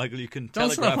motion, Michael. You can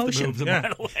telegraph the moves a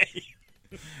mile away.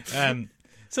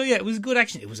 So, it was good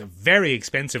action. It was a very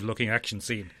expensive looking action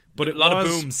scene. But a lot of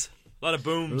booms. A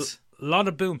lot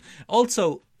of boom.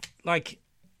 Also, like,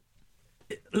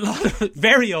 a lot of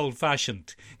very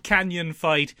old-fashioned canyon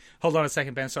fight. Hold on a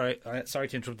second, Ben. Sorry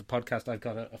to interrupt the podcast. I've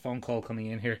got a phone call coming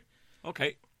in here.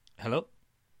 Okay. Hello?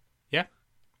 Yeah?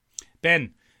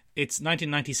 Ben, it's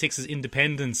 1996's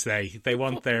Independence Day. They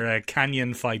want their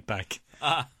canyon fight back.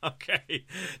 Okay.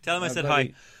 Tell them I said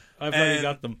hi. I've already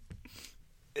got them.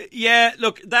 Yeah,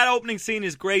 look, that opening scene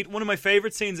is great. One of my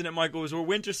favourite scenes in it, Michael, was where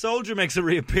Winter Soldier makes a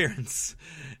reappearance.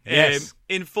 Yes.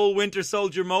 In full Winter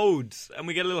Soldier mode. And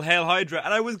we get a little Hail Hydra.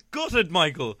 And I was gutted,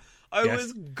 Michael. I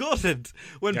was gutted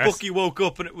when Bucky woke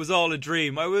up and it was all a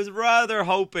dream. I was rather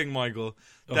hoping, Michael,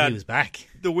 that he was back.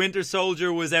 The Winter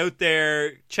Soldier was out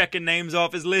there checking names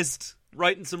off his list,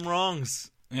 righting some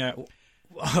wrongs. Yeah.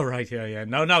 All right, yeah.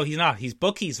 No, he's not. He's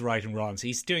Bucky's righting wrongs.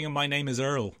 He's doing a My Name is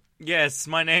Earl. Yes,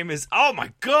 my name is... Oh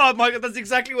my God, Michael, that's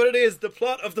exactly what it is. The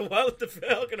plot of The Wild the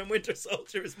Falcon and Winter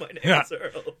Soldier is My Name is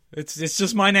Earl. It's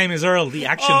just My Name is Earl, the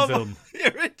action film.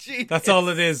 You're a genius. That's all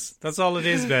it is. That's all it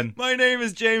is, Ben. My name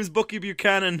is James Bucky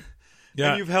Buchanan,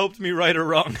 and you've helped me right or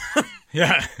wrong.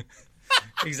 Yeah,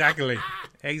 exactly,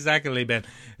 Ben.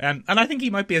 And I think he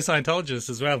might be a Scientologist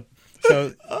as well.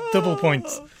 So double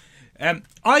points.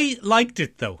 I liked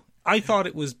it though. I thought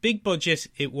it was big budget.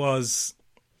 It was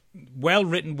well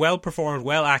written, well performed,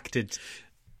 well acted,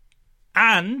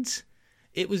 and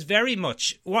it was very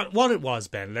much what it was,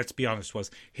 Ben. Let's be honest.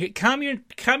 Was calm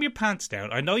your pants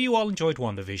down. I know you all enjoyed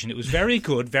WandaVision. It was very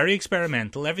good, very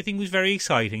experimental. Everything was very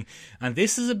exciting, and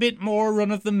this is a bit more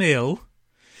run of the mill.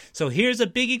 So here's a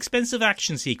big, expensive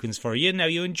action sequence for you. Now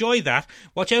you enjoy that.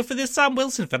 Watch out for this Sam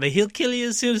Wilson fella. He'll kill you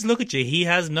as soon as look at you. He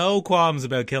has no qualms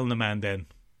about killing a man, Ben.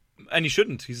 And he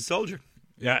shouldn't. He's a soldier.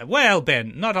 Yeah, well,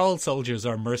 Ben, not all soldiers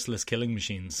are merciless killing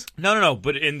machines. No.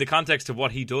 But in the context of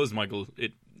what he does, Michael,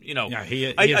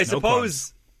 I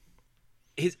suppose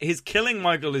his killing,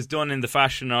 Michael, is done in the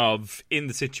fashion of in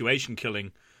the situation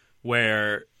killing,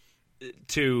 where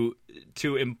to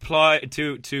employ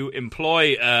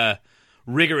a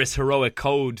rigorous heroic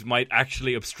code might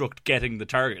actually obstruct getting the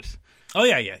target. Oh,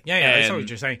 yeah. I saw what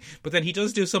you're saying. But then he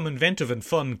does do some inventive and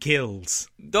fun kills.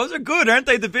 Those are good, aren't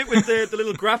they? The bit with the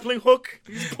little grappling hook.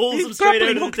 He just pulls him straight out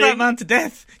of the thing. That man to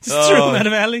death. Just threw him out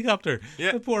of a helicopter.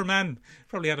 Yeah. The poor man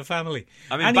probably had a family.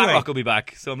 I mean, anyway, Batroc will be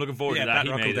back, so I'm looking forward to that.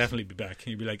 Batroc will definitely be back.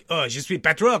 He'll be like, oh, je suis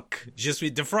Batroc. Je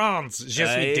suis de France. Je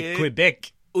suis de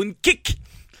Quebec. Un kick.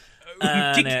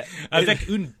 Kick avec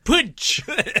un punch.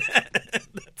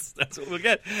 That's what we'll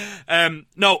get.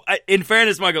 In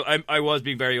fairness, Michael, I was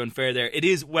being very unfair there. It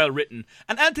is well written,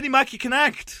 and Anthony Mackie can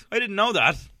act. I didn't know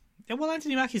that. Yeah, well,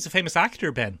 Anthony Mackie's a famous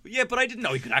actor, Ben. Yeah, but I didn't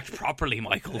know he could act properly,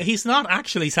 Michael. He's not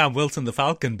actually Sam Wilson the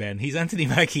Falcon, Ben. He's Anthony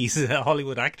Mackie. He's a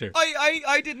Hollywood actor.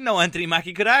 I didn't know Anthony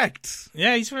Mackie could act.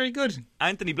 Yeah, he's very good.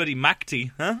 Anthony bloody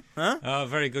Mackie, huh? Oh,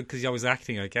 very good, because he's always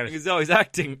acting, I get it. He's always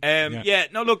acting.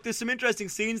 Look, there's some interesting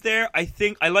scenes there. I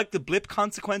think I like the blip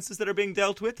consequences that are being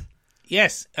dealt with.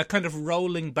 Yes, a kind of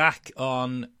rolling back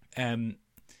on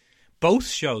both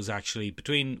shows, actually,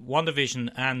 between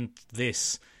WandaVision and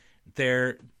this.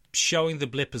 They're showing the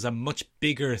blip as a much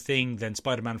bigger thing than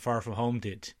Spider-Man Far From Home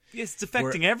did. Yes, it's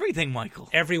affecting everything, Michael.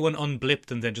 Everyone unblipped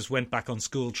and then just went back on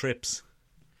school trips.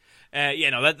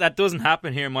 That doesn't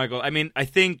happen here, Michael. I mean, I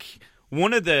think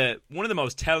one of the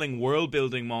most telling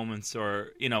world-building moments, or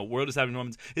world establishing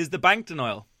moments, is the bank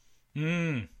denial.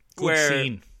 Good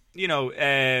scene.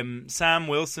 Sam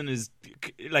Wilson is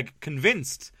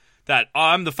convinced that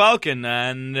I'm the Falcon,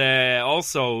 and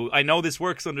also I know this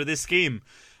works under this scheme.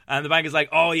 And the bank is like,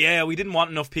 oh yeah, we didn't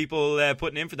want enough people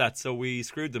putting in for that, so we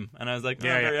screwed them. And I was like,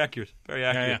 very accurate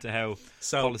to how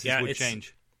policies would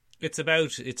change. It's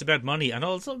about money and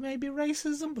also maybe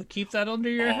racism, but keep that under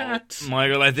your hat,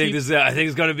 Michael. I think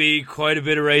there's going to be quite a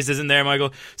bit of racism there,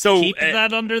 Michael. So keep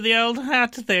that under the old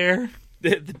hat there.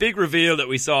 The big reveal that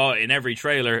we saw in every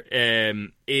trailer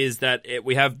is that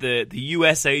we have the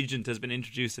US agent has been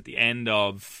introduced at the end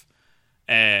of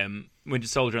Winter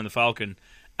Soldier and the Falcon,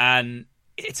 and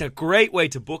it's a great way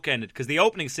to bookend it, because the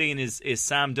opening scene is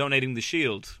Sam donating the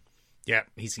shield. Yeah,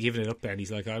 he's giving it up there, and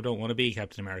he's like, I don't want to be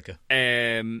Captain America.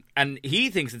 And he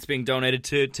thinks it's being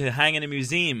donated to hang in a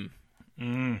museum.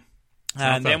 And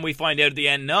then we find out at the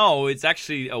end, no, it's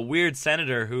actually a weird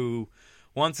senator who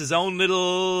wants his own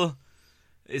little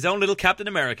Captain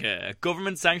America, a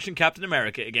government-sanctioned Captain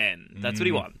America again. That's what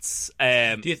he wants.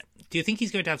 Do you think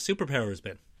he's going to have superpowers,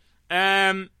 Ben?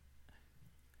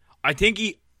 I think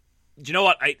he... Do you know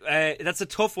what? That's a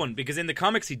tough one, because in the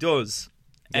comics he does.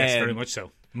 Yes, very much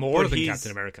so. More than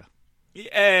Captain America.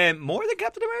 More than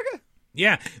Captain America?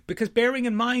 Yeah, because bearing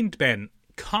in mind, Ben,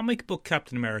 comic book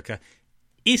Captain America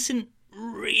isn't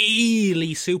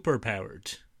really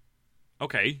superpowered.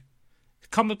 Okay.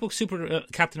 Comic book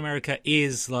Captain America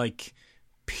is like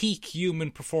peak human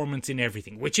performance in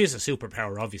everything, which is a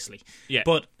superpower, obviously. Yeah.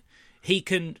 But he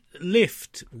can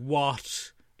lift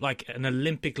what... like an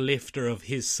Olympic lifter of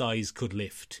his size could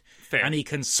lift. Fair. And he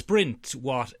can sprint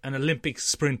what an Olympic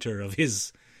sprinter of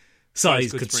his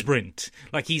size could sprint.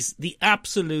 Like, he's the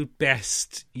absolute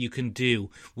best you can do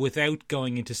without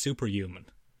going into superhuman.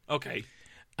 Okay.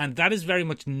 And that is very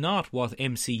much not what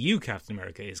MCU Captain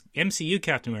America is. MCU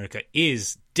Captain America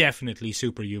is definitely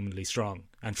superhumanly strong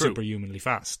and superhumanly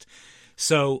fast.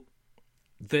 So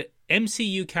the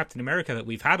MCU Captain America that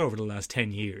we've had over the last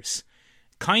 10 years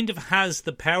kind of has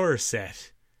the power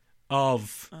set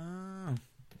of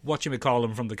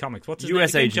whatchamacallem from the comics. What's his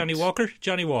US name again? agent. Johnny Walker?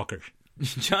 Johnny Walker.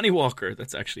 Johnny Walker,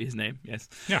 that's actually his name, yes.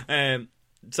 Yeah.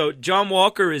 So John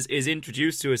Walker is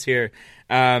introduced to us here.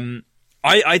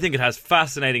 I think it has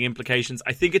fascinating implications.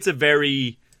 I think it's a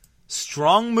very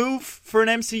strong move for an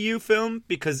MCU film,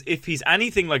 because if he's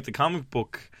anything like the comic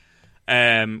book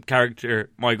character,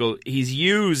 Michael, he's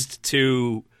used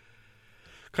to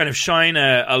kind of shine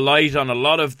a light on a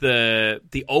lot of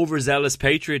the overzealous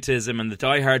patriotism and the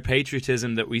diehard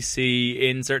patriotism that we see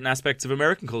in certain aspects of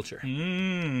American culture.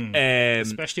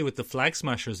 Especially with the Flag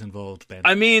Smashers involved, Ben.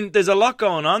 I mean, there's a lot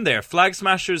going on there. Flag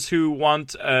Smashers who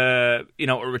want a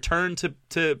return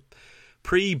to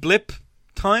pre-blip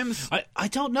times. I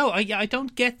don't know. I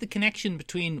don't get the connection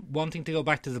between wanting to go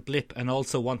back to the blip and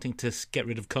also wanting to get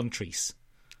rid of countries.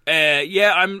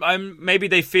 I'm maybe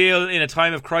they feel in a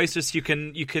time of crisis you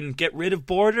can get rid of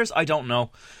borders. I don't know.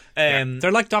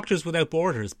 They're like Doctors Without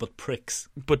Borders, but pricks.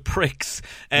 So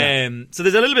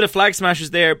there's a little bit of Flag Smashers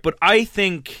there, but I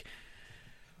think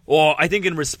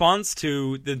in response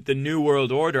to the New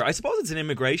World Order, I suppose it's an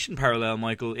immigration parallel,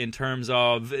 Michael, in terms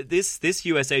of this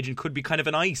US agent could be kind of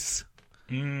an ICE.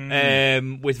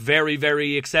 With very,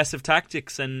 very excessive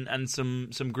tactics and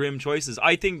some grim choices.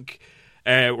 I think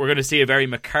we're going to see a very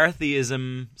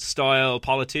McCarthyism style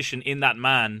politician in that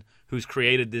man who's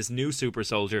created this new super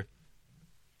soldier.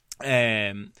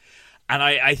 And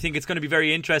I think it's going to be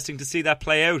very interesting to see that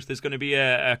play out. There's going to be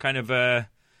a kind of a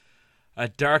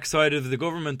dark side of the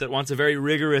government that wants a very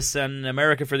rigorous and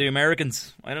America for the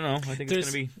Americans. I don't know. I think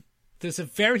it's going to be... There's a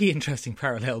very interesting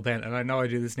parallel, Ben, and I know I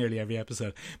do this nearly every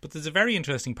episode, but there's a very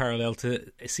interesting parallel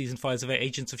to season 5 of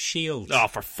Agents of S.H.I.E.L.D. Oh,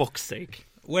 for fuck's sake.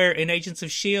 Where in Agents of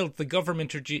S.H.I.E.L.D., the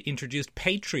government introduced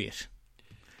Patriot.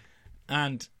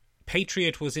 And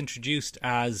Patriot was introduced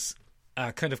as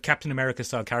a kind of Captain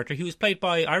America-style character. He was played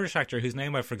by an Irish actor whose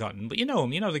name I've forgotten, but you know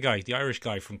him, you know the guy, the Irish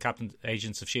guy from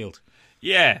Agents of S.H.I.E.L.D.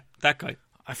 Yeah, that guy.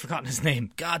 I've forgotten his name.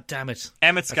 God damn it.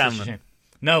 Emmett Scanlon.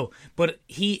 No, but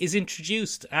he is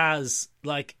introduced as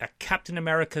like a Captain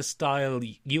America-style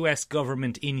US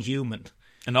government Inhuman.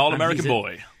 An all-American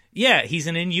boy. Yeah, he's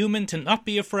an Inhuman to not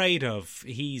be afraid of.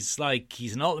 He's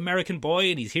an all-American boy,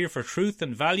 and he's here for truth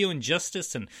and value and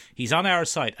justice, and he's on our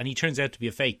side. And he turns out to be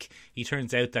a fake. He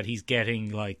turns out that he's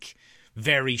getting like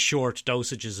very short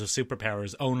dosages of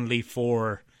superpowers only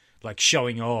for like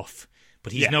showing off.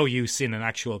 But he's no use in an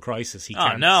actual crisis. He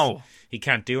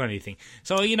can't do anything.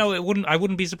 So I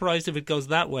wouldn't be surprised if it goes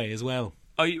that way as well.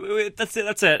 Oh, that's it.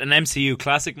 That's an MCU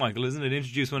classic, Michael, isn't it?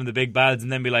 Introduce one of the big bads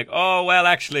and then be like, oh well,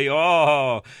 actually,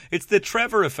 it's the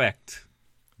Trevor effect.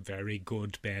 Very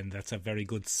good, Ben. That's a very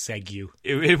good segue.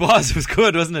 It was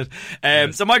good, wasn't it?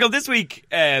 Yes. So, Michael, this week,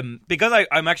 because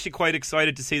I'm actually quite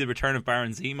excited to see the return of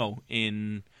Baron Zemo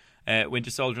in Winter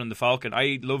Soldier and the Falcon.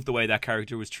 I love the way that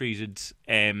character was treated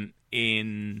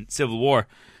in Civil War,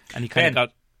 and he kind of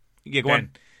got. Yeah, go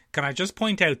on. Can I just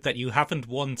point out that you haven't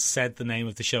once said the name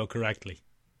of the show correctly?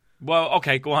 Well,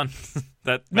 okay, go on.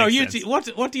 Sense.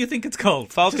 What do you think it's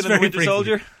called? Falcon and the Winter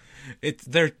Soldier.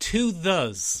 There are two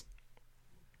thes.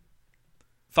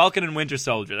 Falcon and Winter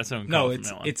Soldier. That's what I'm calling it.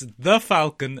 No, it's the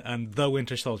Falcon and the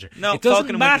Winter Soldier. No, it doesn't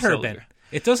Falcon matter, and Winter Soldier. Ben.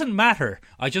 It doesn't matter.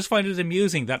 I just find it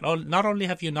amusing that not only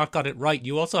have you not got it right,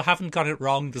 you also haven't got it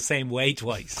wrong the same way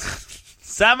twice.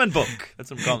 Salmon Book. That's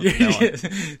what I'm calling it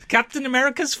now. Captain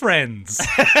America's friends.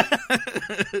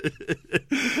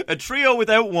 A trio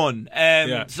without one.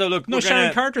 So look,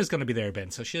 Sharon Carter's going to be there,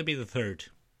 Ben. So she'll be the third.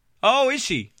 Oh, is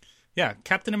she? Yeah,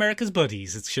 Captain America's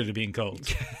buddies. It should have been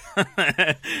called.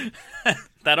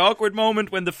 That awkward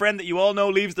moment when the friend that you all know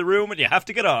leaves the room and you have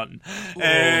to get on.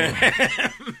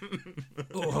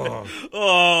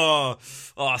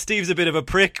 Steve's a bit of a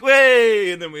prick.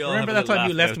 Way, and then we all remember that time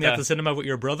you left me at the cinema with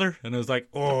your brother, and I was like,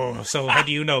 so how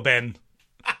do you know, Ben?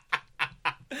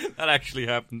 That actually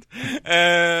happened.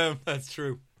 That's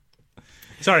true.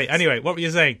 Sorry, anyway, what were you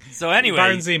saying? So anyway,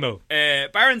 Baron Zemo.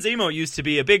 Baron Zemo used to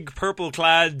be a big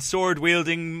purple-clad,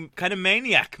 sword-wielding kind of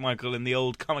maniac, Michael, in the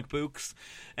old comic books.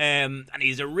 And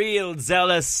he's a real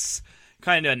zealous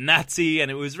kind of Nazi, and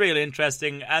it was really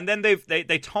interesting. And then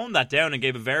they toned that down and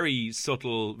gave a very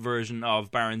subtle version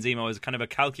of Baron Zemo as kind of a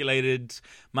calculated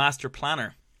master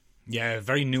planner. Yeah,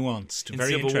 very nuanced, in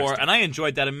very Civil interesting. War. And I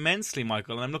enjoyed that immensely,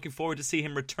 Michael, and I'm looking forward to see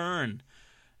him return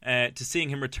to seeing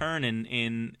him return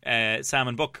in Sam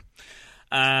and Buck.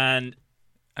 And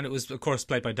it was, of course,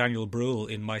 played by Daniel Bruhl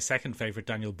in my second favourite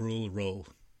Daniel Bruhl role.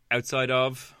 Outside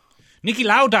of? Niki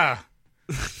Lauda!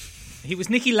 He was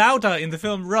Niki Lauda in the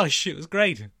film Rush. It was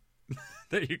great.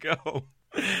 There you go.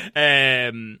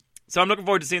 So I'm looking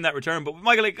forward to seeing that return. But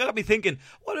Michael, it got me thinking,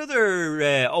 what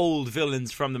other old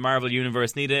villains from the Marvel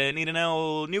Universe need a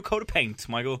new coat of paint,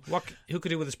 Michael? Who could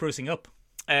do with the sprucing up?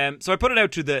 So I put it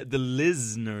out to the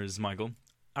listeners, Michael.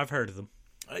 I've heard of them.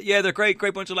 Yeah, they're great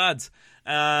bunch of lads.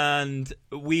 And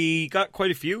we got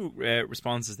quite a few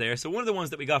responses there. So one of the ones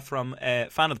that we got from a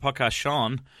fan of the podcast,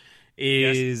 Sean,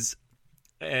 is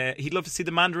he'd love to see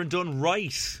the Mandarin done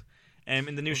right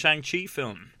in the new Shang-Chi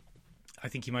film. I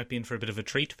think he might be in for a bit of a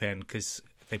treat, Pen, because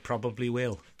they probably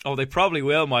will. Oh, they probably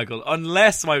will, Michael.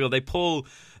 Unless, Michael, they pull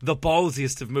the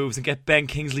ballsiest of moves and get Ben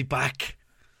Kingsley back.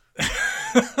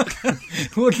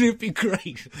 Wouldn't it be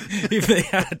great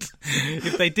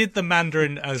if they did the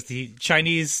Mandarin as the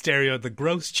the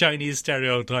gross Chinese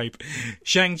stereotype?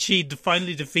 Shang-Chi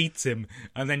finally defeats him,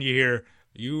 and then you hear,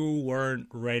 "You weren't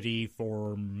ready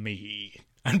for me."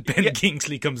 And Ben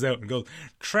Kingsley comes out and goes,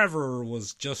 "Trevor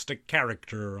was just a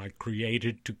character I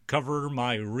created to cover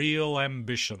my real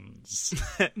ambitions."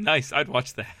 Nice. I'd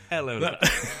watch the hell out of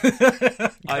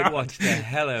that. I'd watch the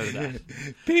hell out of that.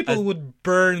 People would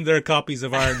burn their copies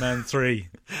of Iron Man 3.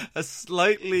 A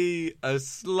slightly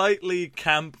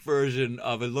camp version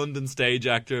of a London stage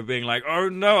actor being like, "Oh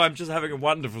no, I'm just having a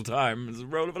wonderful time. It's the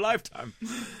role of a lifetime."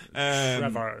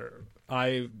 Trevor,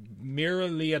 I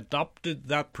merely adopted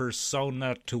that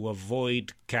persona to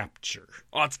avoid capture.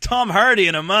 Oh, it's Tom Hardy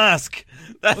in a mask.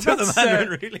 That's what the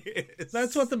Mandarin really is.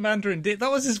 That's what the Mandarin did.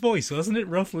 That was his voice, wasn't it?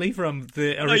 Roughly from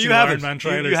the original Iron Man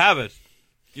trailers. You have it.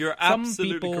 You're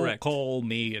absolutely correct. Some people correct. call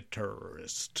me a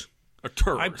terrorist. A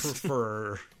terrorist. I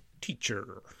prefer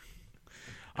teacher.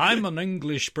 I'm an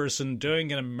English person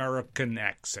doing an American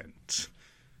accent.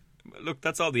 Look,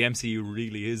 that's all the MCU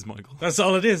really is, Michael. That's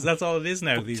all it is. That's all it is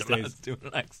now these days. Doing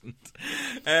an accent.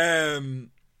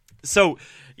 So,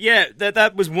 yeah,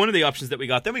 that was one of the options that we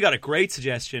got. Then we got a great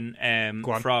suggestion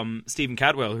from Stephen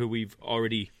Cadwell, who we've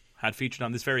already had featured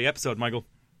on this very episode, Michael.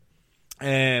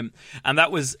 And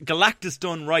that was Galactus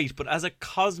done right, but as a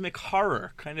cosmic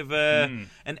horror, kind of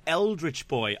an eldritch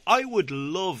boy. I would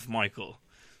love, Michael,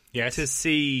 to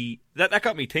see... That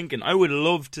got me thinking. I would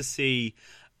love to see...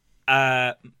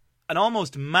 an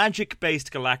almost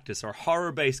magic-based Galactus or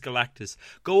horror-based Galactus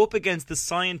go up against the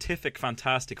scientific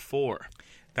Fantastic Four.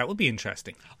 That would be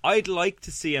interesting. I'd like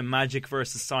to see a magic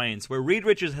versus science where Reed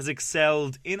Richards has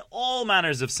excelled in all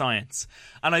manners of science.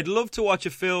 And I'd love to watch a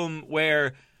film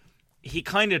where he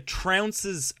kind of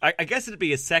trounces... I guess it'd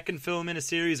be a second film in a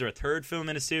series or a third film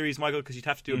in a series, Michael, because you'd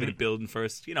have to do a bit of building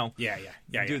first, you know. Yeah.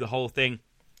 Do the whole thing.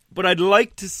 But I'd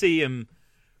like to see him...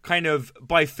 kind of,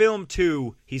 by film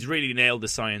 2, he's really nailed the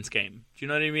science game. Do you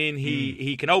know what I mean?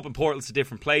 He can open portals to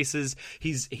different places.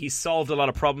 He's solved a lot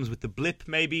of problems with the blip,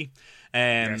 maybe.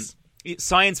 Yes.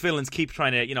 Science villains keep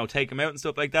trying to, take him out and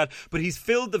stuff like that. But he's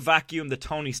filled the vacuum that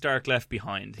Tony Stark left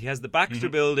behind. He has the Baxter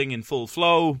building in full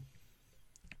flow.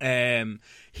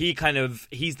 He's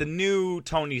the new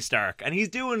Tony Stark, and he's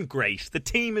doing great. The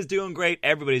team is doing great.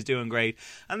 Everybody's doing great.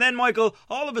 And then, Michael,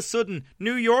 all of a sudden,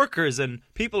 New Yorkers and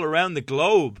people around the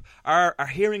globe are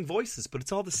hearing voices, but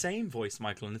it's all the same voice,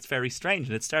 Michael, and it's very strange.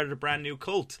 And it started a brand new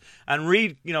cult. And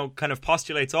Reed, kind of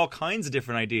postulates all kinds of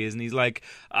different ideas, and he's like,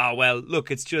 "Oh, well,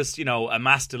 look, it's just, a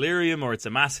mass delirium, or it's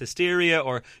a mass hysteria,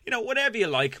 or, whatever you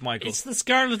like, Michael." It's the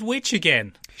Scarlet Witch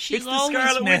again. It's the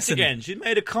Scarlet Witch again. She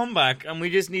made a comeback, and we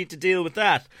just need to deal with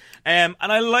that. And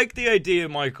I like the idea,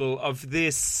 Michael, of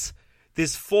this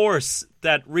force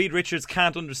that Reed Richards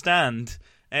can't understand,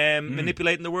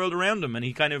 manipulating the world around him, and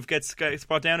he kind of gets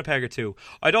brought down a peg or two.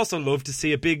 I'd also love to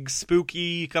see a big,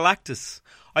 spooky Galactus.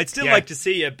 I'd still like to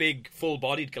see a big,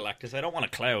 full-bodied Galactus. I don't want a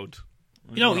cloud.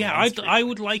 I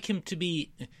would like him to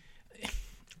be...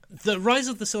 The Rise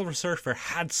of the Silver Surfer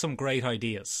had some great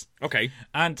ideas. Okay.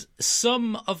 And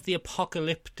some of the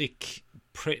apocalyptic...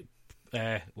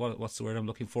 what's the word I'm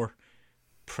looking for?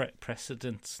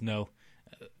 Precedents? No.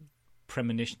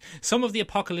 Premonition. Some of the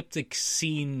apocalyptic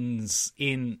scenes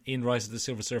in Rise of the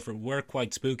Silver Surfer were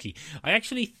quite spooky. I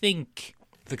actually think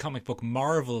the comic book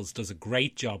Marvels does a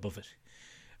great job of it.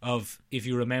 Of, if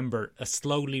you remember, a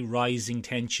slowly rising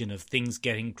tension of things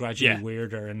getting gradually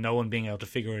weirder and no one being able to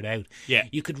figure it out. Yeah.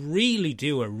 You could really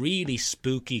do a really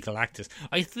spooky Galactus.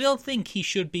 I still think he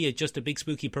should be just a big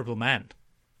spooky purple man.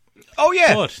 Oh,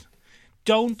 yeah. But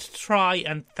don't try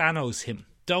and Thanos him.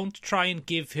 Don't try and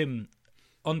give him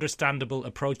understandable,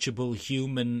 approachable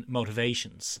human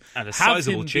motivations. And a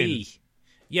sizable chin.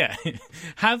 Yeah,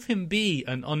 have him be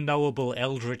an unknowable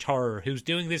eldritch horror who's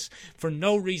doing this for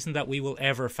no reason that we will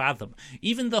ever fathom.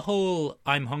 Even the whole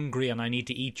 "I'm hungry and I need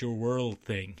to eat your world"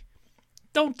 thing.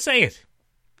 Don't say it.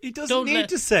 He doesn't need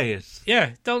to say it.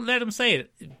 Yeah, don't let him say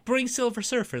it. Bring Silver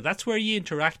Surfer. That's where you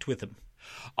interact with him.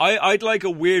 I'd like a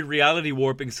weird reality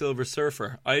warping Silver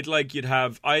Surfer. I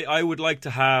would like to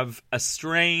have a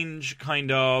strange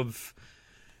kind of...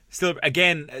 Still,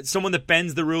 again, someone that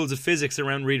bends the rules of physics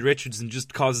around Reed Richards and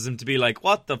just causes him to be like,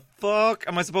 what the fuck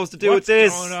am I supposed to do with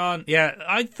this? What's going on? Yeah,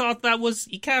 I thought that was...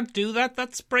 You can't do that.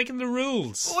 That's breaking the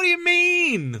rules. What do you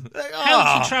mean?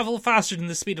 How do you travel faster than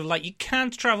the speed of light? You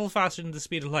can't travel faster than the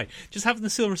speed of light. Just having the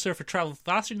Silver Surfer travel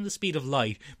faster than the speed of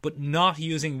light, but not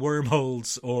using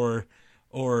wormholes or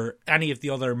any of the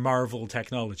other Marvel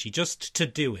technology, just to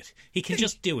do it. He can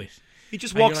just do it. He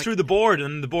just walks through the board,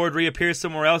 and the board reappears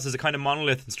somewhere else as a kind of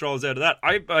monolith and strolls out of that.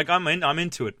 I'm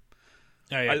into it.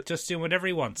 Yeah, just doing whatever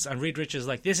he wants. And Reed Richards is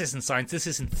like, this isn't science, this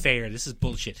isn't fair, this is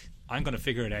bullshit. I'm going to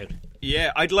figure it out.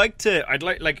 Yeah,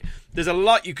 there's a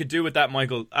lot you could do with that,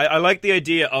 Michael. I like the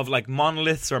idea of like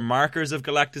monoliths or markers of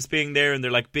Galactus being there, and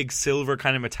they're like big silver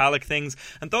kind of metallic things.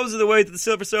 And those are the ways that the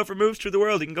Silver Surfer moves through the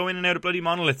world. He can go in and out of bloody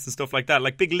monoliths and stuff like that,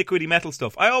 like big liquidy metal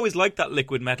stuff. I always liked that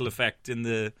liquid metal effect in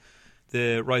the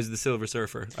Rise of the Silver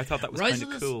Surfer. I thought that was kind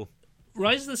of cool.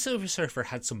 Rise of the Silver Surfer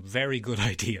had some very good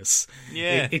ideas.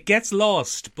 Yeah. It gets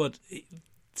lost, but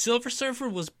Silver Surfer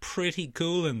was pretty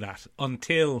cool in that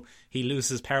until he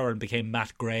loses power and became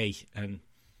Matt Gray. And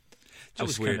that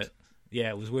was weird. Yeah,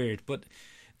 it was weird. But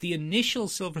the initial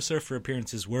Silver Surfer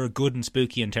appearances were good and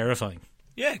spooky and terrifying.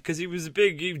 Yeah, because he was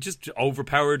he was just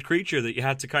overpowered creature that you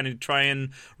had to kind of try and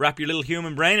wrap your little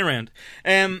human brain around.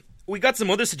 We got some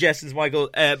other suggestions, Michael.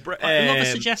 I love a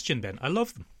suggestion, Ben. I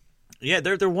love them. Yeah,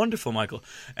 they're wonderful, Michael.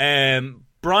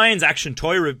 Brian's Action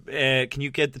Toy... can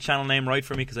you get the channel name right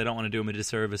for me? Because I don't want to do him a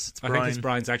disservice. I think it's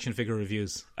Brian's Action Figure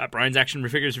Reviews. Brian's Action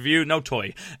Figures Review, no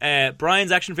toy.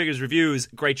 Brian's Action Figures Reviews,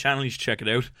 great channel, you should check it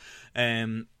out.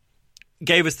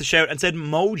 Gave us the shout and said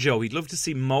Mojo. He'd love to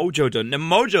see Mojo done. Now,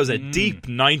 Mojo's a deep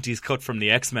 90s cut from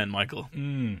the X-Men, Michael.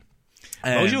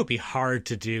 Mojo would be hard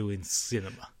to do in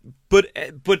cinema. But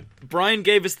Brian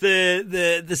gave us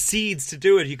the seeds to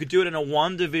do it. You could do it in a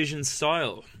WandaVision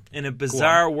style, in a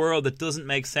bizarre world that doesn't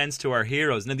make sense to our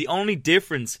heroes. Now, the only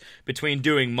difference between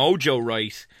doing Mojo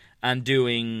right and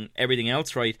doing everything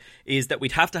else right is that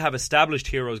we'd have to have established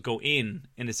heroes go in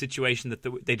a situation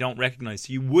that they don't recognize.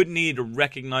 So you would need a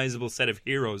recognizable set of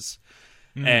heroes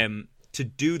to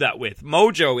do that with.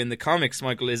 Mojo in the comics,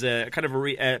 Michael, is a kind of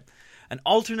an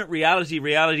alternate reality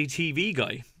TV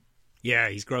guy. Yeah,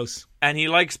 he's gross. And he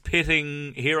likes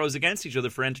pitting heroes against each other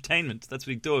for entertainment. That's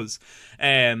what he does.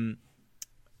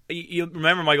 You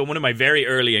remember, Michael, one of my very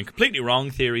early and completely wrong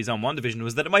theories on WandaVision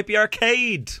was that it might be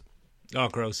arcade. Oh,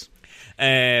 gross.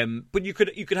 But you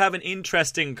could have an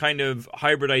interesting kind of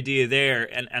hybrid idea there,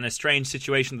 and a strange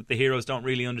situation that the heroes don't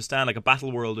really understand, like a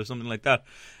battle world or something like that.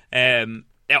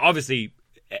 Obviously,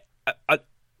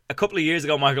 a couple of years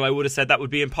ago, Michael, I would have said that would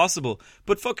be impossible.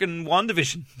 But fucking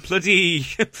WandaVision, bloody...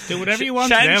 Do whatever you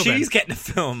want Shang-Chi's getting a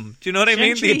film. Do you know what I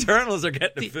mean? The Eternals are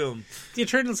getting a film. The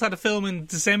Eternals had a film in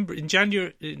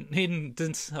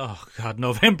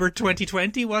November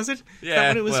 2020, was it? Yeah. Is that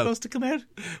when it was supposed to come out?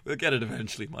 We'll get it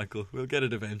eventually, Michael. We'll get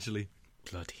it eventually.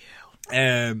 Bloody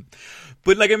hell.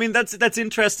 But, like, I mean, that's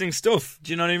interesting stuff.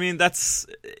 Do you know what I mean? That's...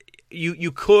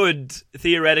 You could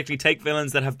theoretically take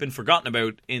villains that have been forgotten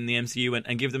about in the MCU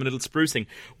and give them a little sprucing.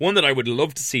 One that I would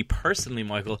love to see personally,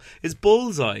 Michael, is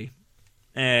Bullseye.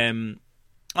 I'm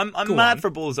mad for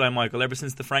Bullseye, Michael, ever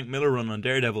since the Frank Miller run on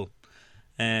Daredevil.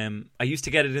 I used to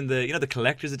get it in the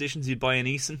collector's editions you'd buy in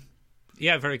Eason.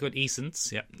 Yeah, very good.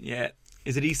 Eason's, yeah. Yeah.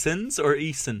 Is it Eason's or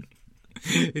Eason?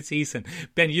 It's Eason.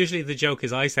 Ben, usually the joke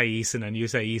is I say Eason and you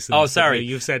say Eason. Oh, sorry.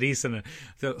 You've said Eason.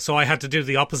 So I had to do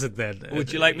the opposite then.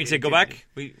 Would you like me to go back?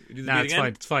 Nah, it's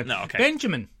fine. It's fine. No, okay.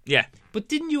 Benjamin. Yeah. But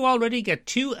didn't you already get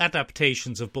 2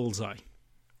 adaptations of Bullseye?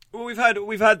 Well, we've had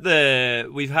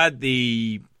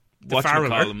the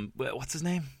Farreller. What's his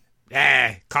name?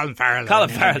 Yeah, Colin Farrell. Colin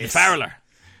Farrell, the Farreller.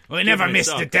 I never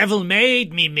missed. The devil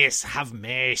made me miss. Have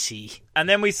mercy. And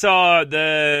then we saw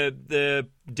the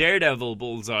Daredevil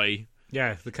Bullseye.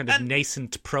 Yeah, the kind of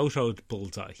nascent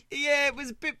proto-Bullseye. Yeah, it was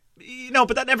a bit...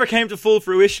 but that never came to full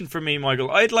fruition for me, Michael.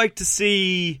 I'd like to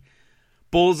see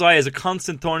Bullseye as a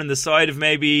constant thorn in the side of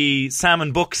maybe Sam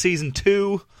and Buck Season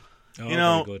 2. Oh,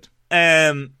 very good.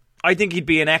 I think he'd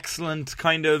be an excellent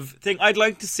kind of thing. I'd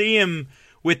like to see him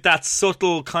with that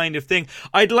subtle kind of thing.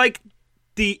 I'd like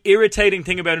the irritating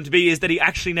thing about him to be is that he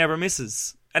actually never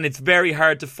misses. And it's very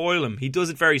hard to foil him. He does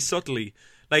it very subtly.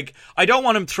 Like, I don't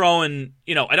want him throwing,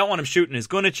 I don't want him shooting his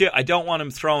gun at you. I don't want him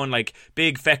throwing, like,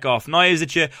 big feck-off knives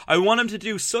at you. I want him to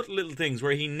do subtle little things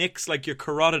where he nicks, like, your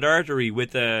carotid artery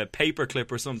with a paper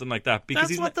clip or something like that. Because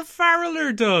That's what the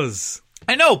Farreller does.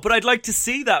 I know, but I'd like to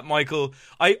see that, Michael.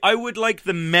 I would like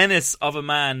the menace of a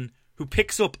man who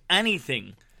picks up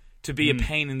anything to be a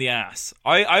pain in the ass.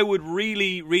 I would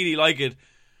really, really like it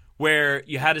where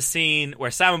you had a scene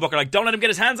where Sam and Buck are like, don't let him get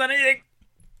his hands on anything.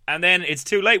 And then it's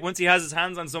too late. Once he has his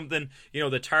hands on something,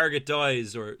 the target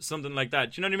dies or something like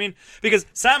that. Do you know what I mean? Because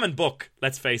Sam and Buck,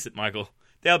 let's face it, Michael,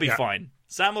 they'll be fine.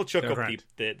 Sam will chuck up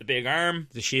the big arm.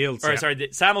 The shields.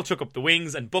 Sam will chuck up the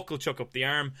wings and Buck will chuck up the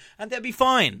arm. And they'll be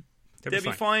fine. They'll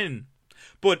be fine.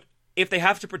 But if they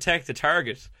have to protect the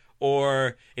target,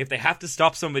 or if they have to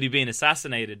stop somebody being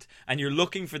assassinated, and you're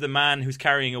looking for the man who's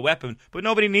carrying a weapon, but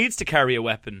nobody needs to carry a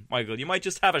weapon, Michael. You might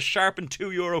just have a sharpened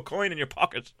 €2 coin in your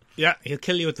pocket. Yeah, he'll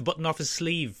kill you with the button off his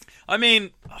sleeve. I mean,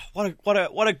 what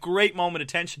a great moment of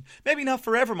tension. Maybe not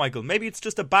forever, Michael. Maybe it's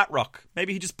just a bat rock.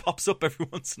 Maybe he just pops up every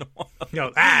once in a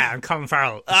while. I'm Colin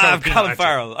Farrell. I'm Colin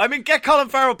Farrell. I mean, get Colin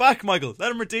Farrell back, Michael.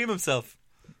 Let him redeem himself.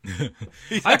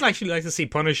 I'd actually like to see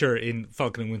Punisher in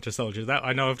Falcon and Winter Soldier. That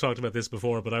I know I've talked about this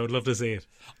before, but I would love to see it.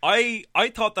 I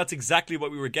thought that's exactly what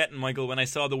we were getting, Michael, when I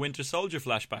saw the Winter Soldier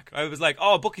flashback. I was like,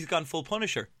 oh, Bucky's gone full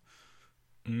Punisher.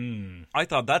 I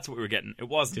thought that's what we were getting. It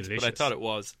wasn't, but I thought it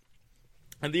was.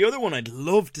 And the other one I'd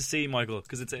love to see, Michael,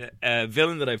 because it's a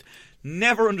villain that I've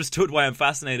never understood why I'm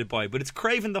fascinated by, but it's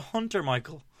Kraven the Hunter,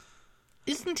 Michael.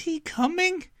 Isn't he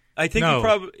coming? I think he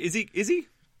probably... Is he?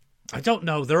 I don't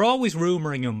know. They're always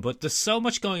rumouring him, but there's so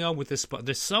much going on with this.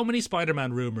 There's so many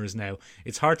Spider-Man rumours now.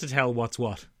 It's hard to tell what's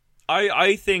what.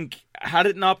 I think, had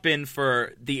it not been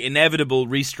for the inevitable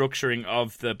restructuring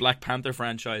of the Black Panther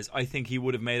franchise, I think he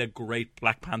would have made a great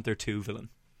Black Panther 2 villain.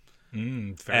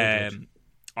 Very good.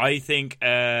 I think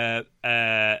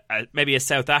maybe a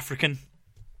South African.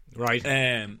 Right.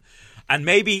 And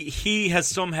maybe he has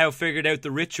somehow figured out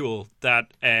the ritual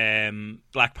that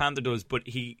Black Panther does, but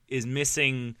he is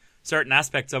missing certain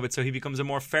aspects of it, so he becomes a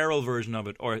more feral version of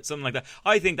it, or something like that.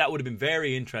 I think that would have been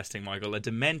very interesting, Michael. A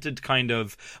demented kind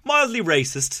of mildly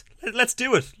racist. Let's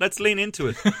do it. Let's lean into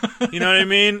it. You know what I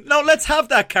mean? No, let's have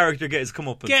that character get his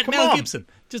comeuppance. Get Mel Gibson.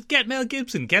 Just get Mel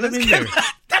Gibson. Get him in there.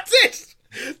 That's it.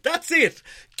 That's it.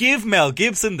 Give Mel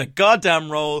Gibson the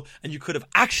goddamn role, and you could have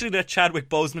actually let Chadwick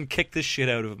Boseman kick this shit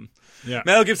out of him. Yeah.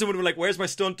 Mel Gibson would have been like, where's my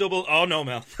stunt double? Oh, no,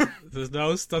 Mel. There's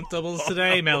no stunt doubles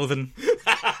today, Melvin.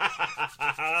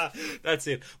 That's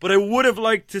it. But I would have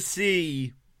liked to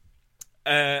see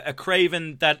a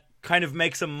Kraven that kind of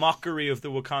makes a mockery of the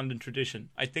Wakandan tradition.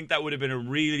 I think that would have been a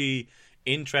really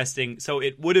interesting... So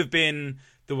it would have been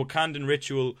the Wakandan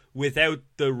ritual without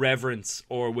the reverence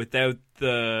or without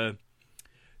the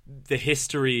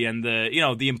history and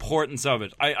the importance of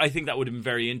it. I think that would have been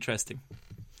very interesting.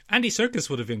 Andy Serkis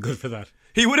would have been good for that.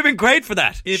 He would have been great for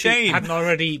that. If Shame. he hadn't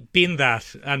already been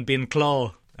that and been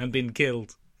Claw and been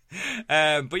killed.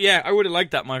 But yeah, I would have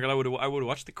liked that, Michael. I would have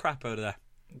watched the crap out of that.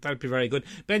 That'd be very good.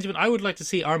 Benjamin, I would like to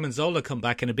see Armin Zola come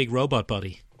back in a big robot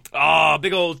body. Oh,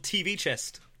 big old TV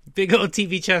chest. Big old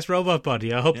TV chest robot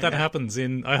body. I hope that happens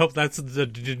I hope that's the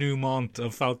denouement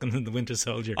of Falcon and the Winter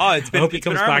Soldier. Oh, it's been, I hope he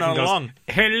comes back and goes, along.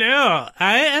 hello,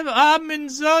 I am Armin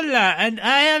Zola and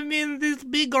I am in this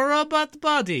big robot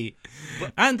body.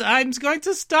 And I'm going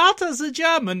to start as a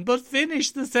German but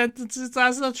finish the sentences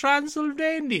as a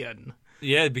Transylvanian.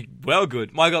 Yeah, it'd be well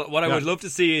good. Michael, what I would love to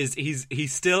see is he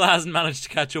still hasn't managed to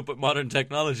catch up with modern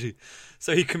technology.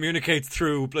 So he communicates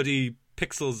through bloody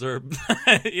pixels or,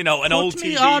 an old TV. Put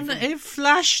me on a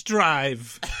flash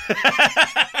drive.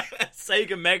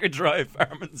 Sega Mega Drive,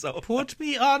 Armin Zola. Put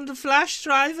me on the flash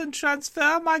drive and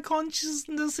transfer my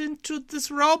consciousness into this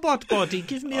robot body.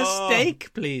 Give me a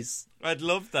steak, please. I'd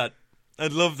love that.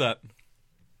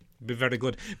 Be very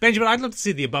good. Benjamin, I'd love to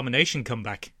see the Abomination come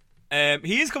back.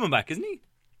 He is coming back, isn't he?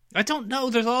 I don't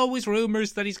know. There's always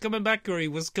rumours that he's coming back, or he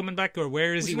was coming back, or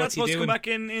where is he? What's he doing? He's not supposed to come back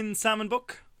in Sam and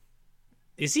Buck?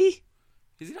 Is he?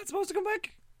 Is he not supposed to come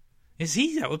back? Is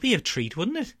he? That would be a treat,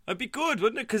 wouldn't it? It'd be good,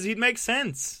 wouldn't it? Because he'd make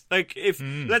sense. Like if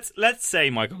let's say,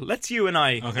 Michael, let's you and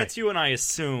I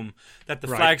assume that the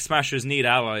Flag Smashers need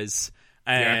allies,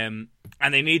 and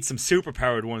they need some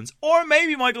superpowered ones, or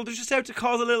maybe, Michael, they're just out to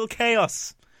cause a little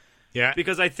chaos. Yeah.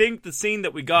 Because I think the scene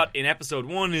that we got in episode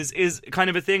 1 is kind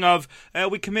of a thing of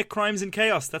we commit crimes in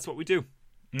chaos. That's what we do.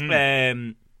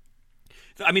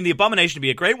 I mean, the Abomination would be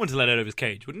a great one to let out of his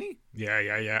cage, wouldn't he?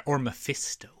 Yeah. Or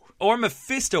Mephisto. Or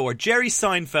Jerry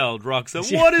Seinfeld rocks up.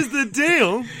 What is the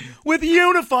deal with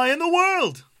unifying the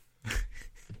world?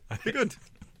 That'd be good.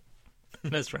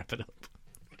 Let's wrap it up.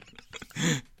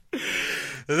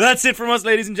 That's it from us,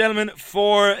 ladies and gentlemen,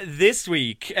 for this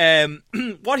week.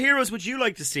 What heroes would you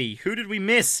like to see? Who did we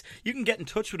miss? You can get in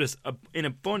touch with us in a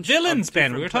bunch Villains, of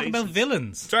Ben. We were different talking about places.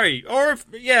 villains. Sorry,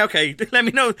 okay. Let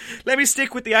me know. Let me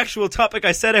stick with the actual topic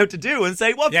I set out to do and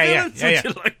say what villains would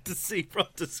you like to see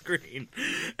brought to screen.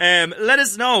 Let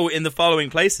us know in the following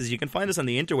places. You can find us on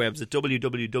the interwebs at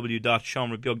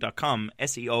www.seomrabeag.com,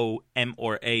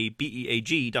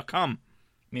 SEOMORABEAG.com.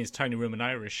 Means tiny room in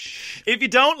Irish. If you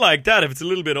don't like that, if it's a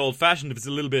little bit old-fashioned, if it's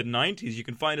a little bit 90s, you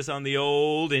can find us on the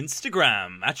old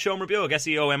Instagram at Seomrabeag,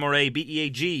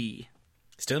 SEOMORABEAG.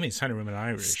 Still means tiny room in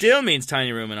Irish. Still means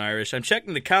tiny room in Irish. I'm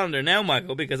checking the calendar now,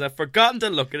 Michael, because I've forgotten to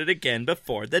look at it again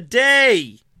before the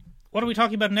day. What are we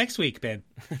talking about next week, Ben?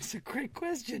 That's a great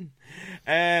question.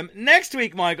 Next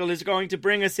week, Michael, is going to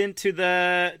bring us into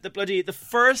the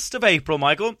 1st of April,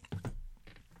 Michael.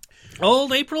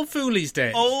 Old April Fool's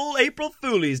Day. Old April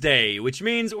Fool's Day, which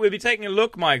means we'll be taking a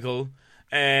look, Michael,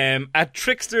 at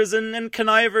tricksters and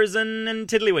connivers and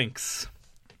tiddlywinks.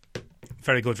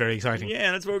 Very good, very exciting.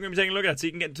 Yeah, that's what we're going to be taking a look at. So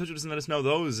you can get in touch with us and let us know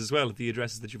those as well at the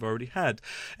addresses that you've already had.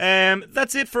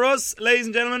 That's it for us, ladies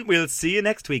and gentlemen. We'll see you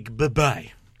next week.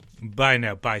 Bye-bye. Bye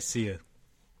now. Bye. See ya.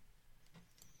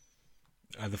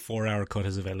 The 4-hour cut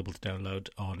is available to download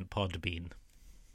on Podbean.